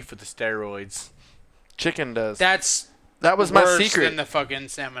want the beef with the steroids. Chicken does. That's That was my worse secret. than the fucking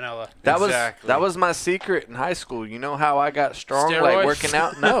salmonella. Exactly. that was my secret in high school. You know how I got strong, Steroids? like working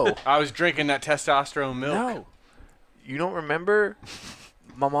out? No, I was drinking that testosterone milk. no. You don't remember?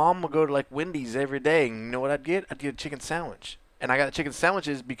 My mom would go to like Wendy's every day, and you know what I'd get? I'd get a chicken sandwich, and I got the chicken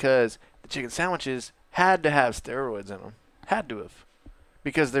sandwiches because the chicken sandwiches had to have steroids in them. Had to have,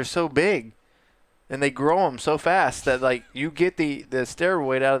 because they're so big, and they grow them so fast that like you get the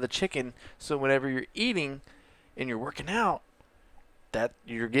steroid out of the chicken. So whenever you're eating and you're working out, that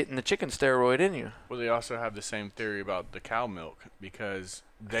you're getting the chicken steroid in you. Well, they also have the same theory about the cow milk because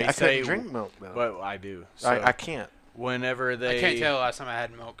they I say couldn't drink milk though. But I do. So I can't. whenever they I can't tell the last time I had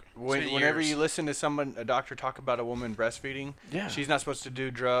milk. It's been whenever years. you listen to a doctor talk about a woman breastfeeding, Yeah. she's not supposed to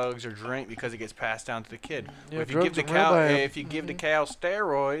do drugs or drink because it gets passed down to the kid. Yeah, if you give drugs the are cow, real bad. if you give the cow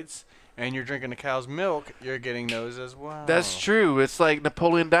steroids and you're drinking the cow's milk, you're getting those as well. That's true. It's like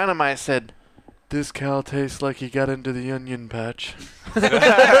Napoleon Dynamite said, "This cow tastes like he got into the onion patch."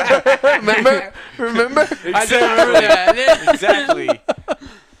 Remember? I do remember that. Exactly.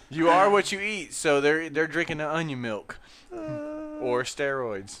 You are what you eat, so they're drinking the onion milk or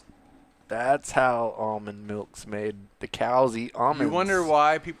steroids. That's how almond milk's made. The cows eat almonds. You wonder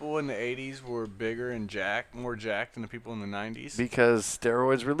why people in the 80s were bigger and more jacked than the people in the 90s? Because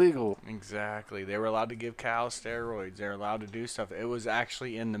steroids were legal. Exactly. They were allowed to give cows steroids. They were allowed to do stuff. It was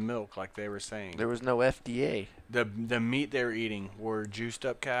actually in the milk, like they were saying. There was no FDA. The meat they were eating were juiced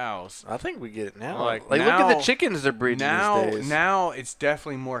up cows. I think we get it now. Like look now- at the chickens they're breeding these days. Now it's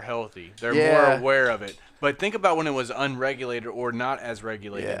definitely more healthy. They're Yeah. more aware of it. But think about when it was unregulated or not as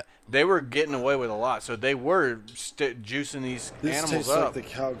regulated. Yeah. They were getting away with a lot, so they were juicing these This animals tastes up. like the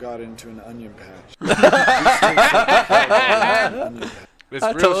cow got into an onion patch. This tastes like the cow got into an onion patch. It's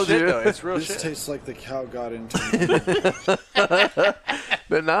I real told shit, you. though. It's real This shit. tastes like the cow got into an onion patch.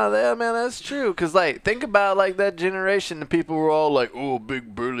 But man, that's true. Cause like, think about like that generation. The people were all like, "Oh,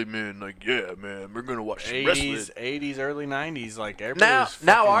 big burly man." Like, yeah, man, we're gonna watch some wrestling. 80s, early 90s, like everybody was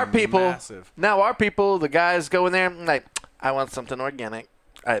Now our fucking people, massive. the guys go in there like, I want something organic.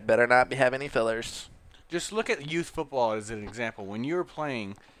 I better not have any fillers. Just look at youth football as an example. When you were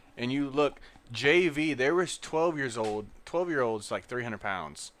playing, and you look JV, there was 12-year-olds like 300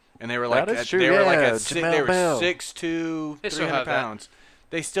 pounds, and they were like That is true, they were like yeah, at Jamel they were Bell. 6'2", They still 300 have that. pounds.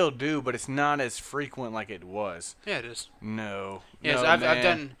 They still do, but it's not as frequent like it was. Yeah, it is. No. Yes, no,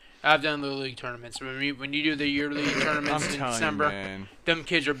 I've done little league tournaments. When you do the yearly tournaments I'm in telling December, you, man. them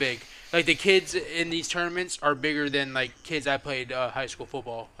kids are big. Like the kids in these tournaments are bigger than like kids I played high school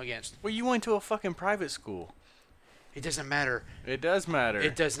football against. Well, you went to a fucking private school. It doesn't matter. It does matter.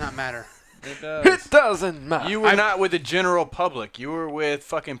 It does not matter. It does. It doesn't matter. You were not with the general public. You were with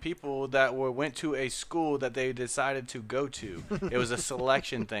fucking people that went to a school that they decided to go to. It was a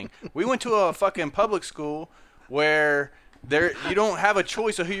selection thing. We went to a fucking public school where you don't have a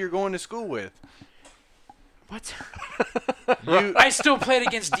choice of who you're going to school with. What? You, I still played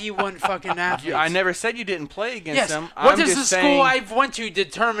against D1 fucking athletes. I never said you didn't play against Yes. them. What I'm does just the saying, school I went to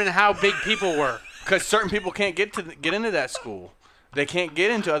determine how big people were? because certain people can't get into that school. They can't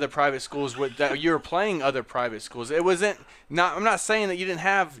get into other private schools that you were playing other private schools. It wasn't I'm not saying that you didn't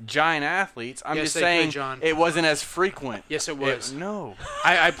have giant athletes. I'm Yes, just they could, saying John. it wasn't as frequent. Yes, it was. No.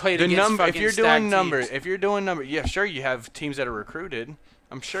 I played The against number fucking if you're stacked doing numbers, teams. if you're doing numbers, yeah, sure you have teams that are recruited.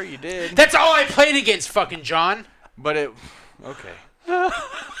 I'm sure you did. That's all I played against, fucking John. But okay.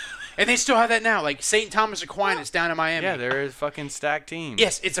 And they still have that now. Like St. Thomas Aquinas down in Miami. Yeah, there is fucking stacked teams.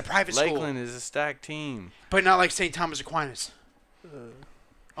 Yes, it's a private Lakeland school, is a stacked team. but not like St. Thomas Aquinas.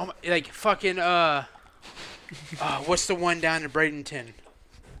 Oh my, like fucking what's the one down in Bradenton?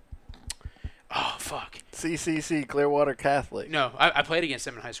 Oh fuck. CCC, Clearwater Catholic. No, I played against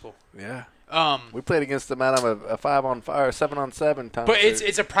them in high school. Yeah. Um, We played against them out of a 5-on-5 or 7-on-7 time. but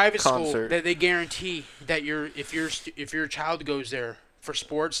it's a private school concert. that they guarantee that if your child goes there for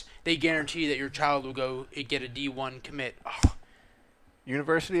sports, they guarantee that your child will go and get a D1 commit. Oh,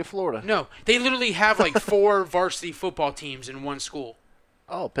 University of Florida. no, they literally have like 4 varsity football teams in one school.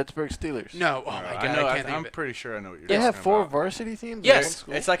 Oh, Pittsburgh Steelers. No, oh my god, I know. I can't think I'm of it. pretty sure I know what you're They talking have 4 about. varsity teams. Yes. in one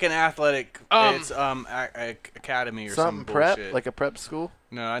school? It's like an athletic. Um, It's academy or something some prep, bullshit. like a prep school.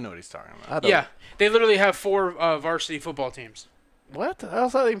 No, I know what he's talking about. I don't. Yeah, they literally have 4 varsity football teams. What? How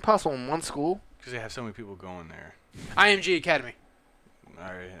is that even possible in one school? Because they have so many people going there. IMG Academy. All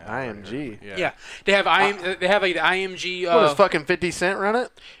right, IMG. Yeah, they have they have like the IMG. What does fucking 50 Cent run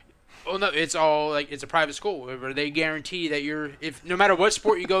it? Oh no, it's all like it's a private school where they guarantee that no matter what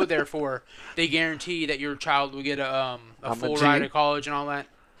sport you go there for, they guarantee that your child will get a I'm a full G. ride to college and all that.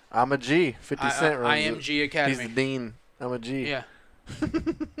 I'm a G. 50 Cent runs it. IMG Academy. He's the dean. I'm a G. Yeah.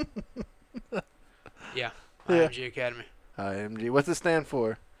 Yeah. Yeah. IMG Academy. IMG. What's it stand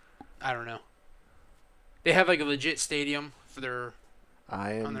for? I don't know. They have like a legit stadium for their.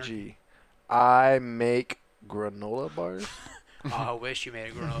 IMG. I make granola bars. Oh, I wish you made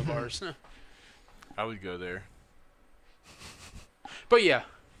a granola bars. I would go there. But yeah.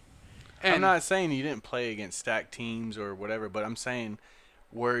 And I'm not saying you didn't play against stacked teams or whatever, but I'm saying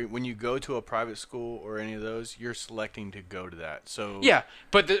when you go to a private school or any of those, you're selecting to go to that. So Yeah,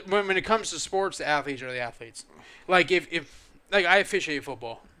 but when it comes to sports, the athletes are the athletes. Like if like I officiate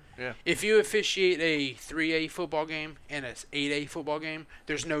football. Yeah. If you officiate a 3A football game and a 8A football game,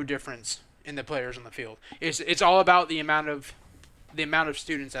 there's no difference in the players on the field. It's all about the amount of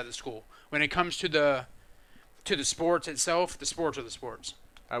students at the school. When it comes to the sports itself, the sports are the sports.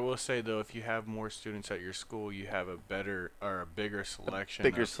 I will say though, if you have more students at your school, you have a better or a bigger selection.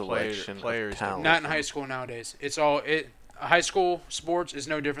 bigger of selection of players. talent. Not in high school nowadays. High school sports is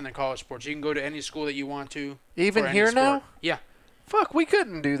no different than college sports. You can go to any school that you want to. Even for any here sport. now? Yeah. Fuck, we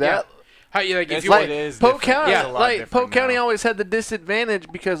couldn't do that. How you like if It's you like want, it is Polk different. County, It's a lot like different Polk County now. always had the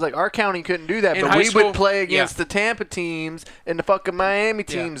disadvantage because like our county couldn't do that, In but high we school, would play yeah. against the Tampa teams and the fucking Miami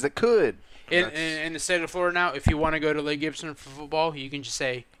Yeah. teams that could. in the state of Florida now, if you want to go to Lake Gibson for football, you can just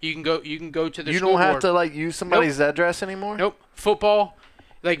say you can go to the You school don't have board. to like use somebody's address anymore. Nope. Football,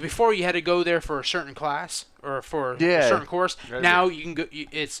 like before, you had to go there for a certain class or for Yeah. a certain course. Right. Now you can go.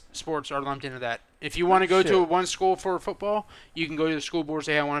 It's sports are lumped into that. If you want to go Shit. to one school for football, you can go to the school board and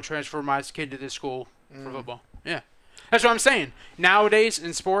say, "I want to transfer my kid to this school for football." Yeah, that's what I'm saying. Nowadays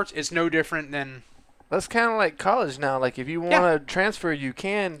in sports, it's no different than. That's kind of like college now. Like if you want to transfer, you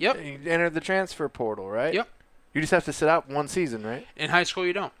can. Yep. You enter the transfer portal, right? Yep. You just have to sit out one season, right? In high school,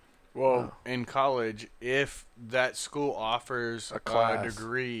 you don't. Well, in college, if that school offers A class.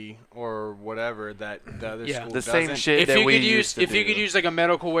 degree or whatever that the other Yeah. school The same doesn't, shit If that you we could use used to if you do. could use like a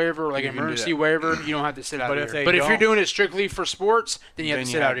medical waiver, like You an can do emergency that. waiver, you don't have to sit out But here. if they But if you're don't- doing it strictly for sports, then you have then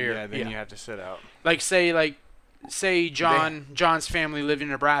to sit out here. Yeah, then you have to sit out. Like say John's family lived in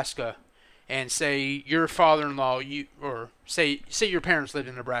Nebraska, and say your father-in-law say your parents lived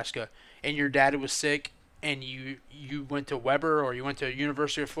in Nebraska, and your dad was sick, and you went to Weber or you went to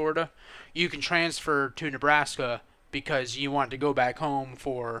University of Florida, you can transfer to Nebraska because you want to go back home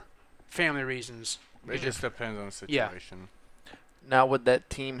for family reasons. It just depends on the Yeah. situation. Now, would that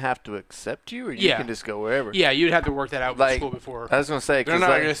team have to accept you, or you Yeah. can just go wherever? Yeah, you'd have to work that out with Like, school before. I was gonna say, They're cause not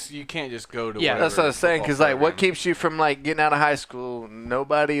like, just you can't just go to. Yeah. that's what I was saying. whatever Because like, what football program. keeps you from like getting out of high school?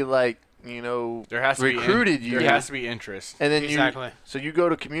 Nobody like There has to recruited be you. There has to be interest. And then Exactly. so you go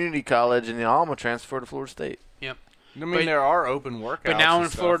to community college, and then I'm gonna transfer to Florida State. I mean, But- there are open workouts. But now and in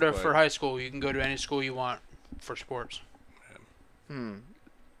stuff, Florida but for high school, you can go to any school you want for sports.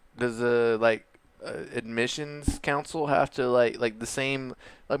 Does the admissions council have to like the same?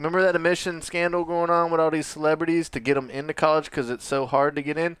 Like, remember that admission scandal going on with all these celebrities to get them into college because it's so hard to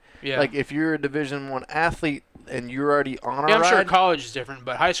get in? Yeah. Like, if you're a Division I athlete and you're already on a Yeah, I'm sure ride, college is different,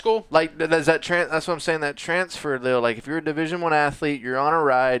 but high school, like does that that's what I'm saying. That transfer though, like if you're a Division I athlete, you're on a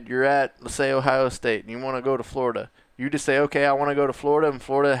ride, you're at let's say Ohio State, and you want to go to Florida. You just say, okay, I want to go to Florida, and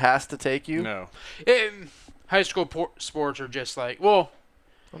Florida has to take you. no. high school sports are just like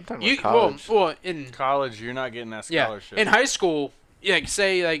I'm talking you about college. well in College, you're not getting that yeah scholarship. in high school, like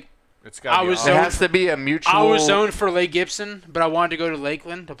say like it's got I to be was it awesome. zoned- has to be a mutual. I was zoned for Lake Gibson, but I wanted to go to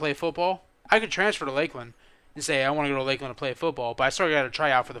Lakeland to play football. I could transfer to Lakeland and say I want to go to Lakeland to play football, but I still got to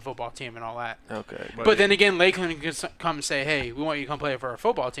try out for the football team and all that. Okay. But then again, Lakeland can come and say, "Hey, we want you to come play for our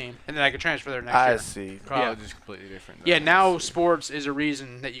football team," and then I could transfer there next I year. see. College is completely different. Yeah, though. now sports is a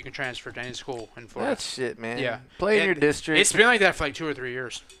reason that you can transfer to any school in Florida. That's shit, man. Yeah. Play in And your district. It's been like that for like 2 or 3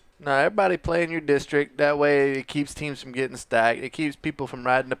 years. No, everybody play in your district. That way, it keeps teams from getting stacked. It keeps people from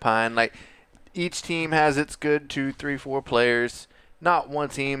riding the pine. Like, each team has its good 2, 3, 4 players. Not one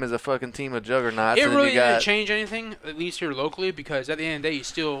team is a fucking team of juggernauts. It and then really you didn't got, change anything, at least here locally, because at the end of the day, you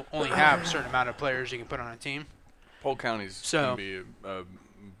still only have a certain amount of players you can put on a team. Polk County's So- can be a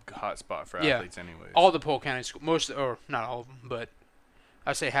hot spot for Yeah. athletes, anyways. All the Polk County schools, most, or not all of them, but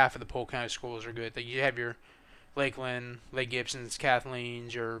I say half of the Polk County schools are good. Like you have your Lakeland, Lake Gibson's,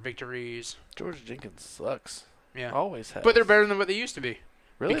 Kathleen's, your Victories. George Jenkins sucks. Yeah. Always has. But they're better than what they used to be.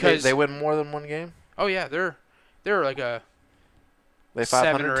 really? because- They win more than one game? Oh, yeah, they're like a They 7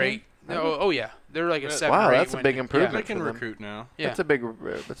 500 or team? 8. Oh, yeah. They're like a Wow, 7 or 8. that's a big winning. improvement. they can for them. recruit now. Yeah. That's a big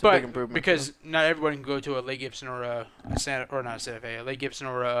But improvement. because not everyone can go to a Lake Gibson or a Lake Gibson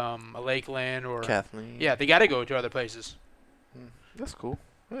or a Lakeland or Kathleen. yeah, they got to go to other places. That's cool.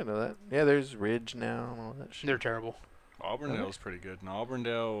 I didn't know that. Yeah, there's Ridge now and all that shit. They're terrible. Auburndale's pretty good, and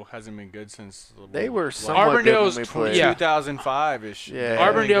Auburndale hasn't been good since They were like somewhat good when Auburndale's we tw- played. yeah. 2005-ish. Yeah. They've been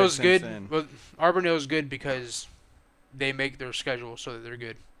Auburndale's since good. then. Well, Auburndale's good because they make their schedule so that they're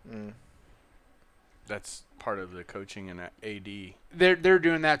good. Mm. That's part of the coaching and AD. They're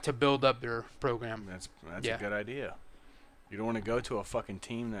doing that to build up their program. That's Yeah. a good idea. You don't want to go to a fucking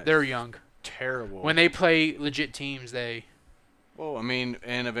team that's They're young. terrible. When they play legit teams, they Well, I mean,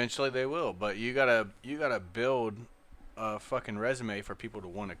 and eventually they will, but you gotta build a fucking resume for people to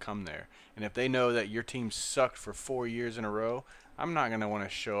want to come there. And if they know that your team sucked for 4 years in a row, I'm not gonna want to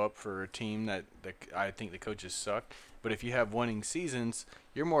show up for a team that I think the coaches suck. But if you have winning seasons,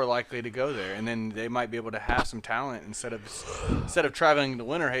 you're more likely to go there, and then they might be able to have some talent instead of traveling to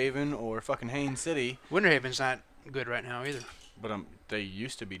Winter Haven or fucking Haines City. Winter Haven's not good right now either. But they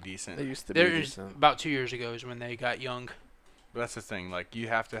used to be decent. They used to be There's decent. about 2 years ago is when they got young. But that's the thing. Like, you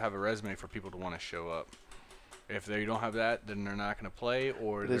have to have a resume for people to want to show up. If they don't have that, then they're not going to play,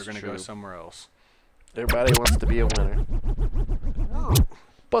 or they're That's going to go true. somewhere else. Everybody wants to be a winner.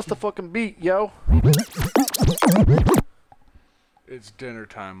 Bust a fucking beat, yo. It's dinner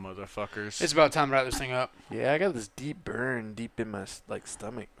time, motherfuckers. It's about time to wrap this thing up. Yeah, I got this deep burn deep in my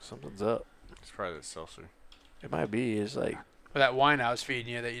stomach. Something's up. It's probably the seltzer. It might be. It's like, Or that wine I was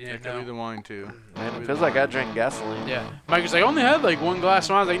feeding you that you It didn't could be know. the wine too. man, it feels like I drank gasoline. Yeah. Mike was like, I only had like one glass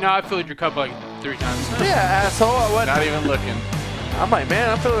of wine. I was like, no, I filled your cup like 3 times. Yeah, asshole. I wasn't. Not even looking. I'm like, man,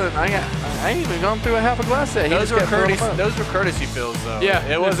 I'm feeling. I ain't even gone through a half a glass yet. He Those just were kept filling courtesy. them up. Those were courtesy fills, though. Yeah.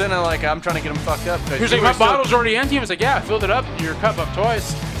 It wasn't like I'm trying to get them fucked up. He was like, my bottle's already empty. I was like, yeah, I filled it up, your cup up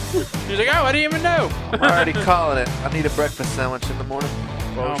twice. He was like, oh, I didn't even know. I'm already calling it. I need a breakfast sandwich in the morning.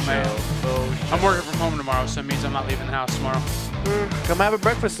 Oh, man. I'm working from home tomorrow, so it means I'm not leaving the house tomorrow. Come have a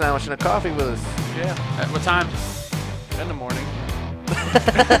breakfast sandwich and a coffee with us. Yeah. At what time? In the morning.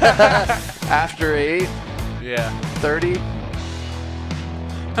 After 8:30. Yeah.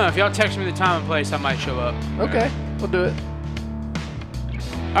 Huh, if y'all text me the time and place, I might show up. Okay, we'll do it.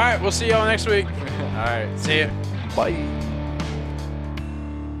 All right, we'll see y'all next week. All right. See ya. Bye.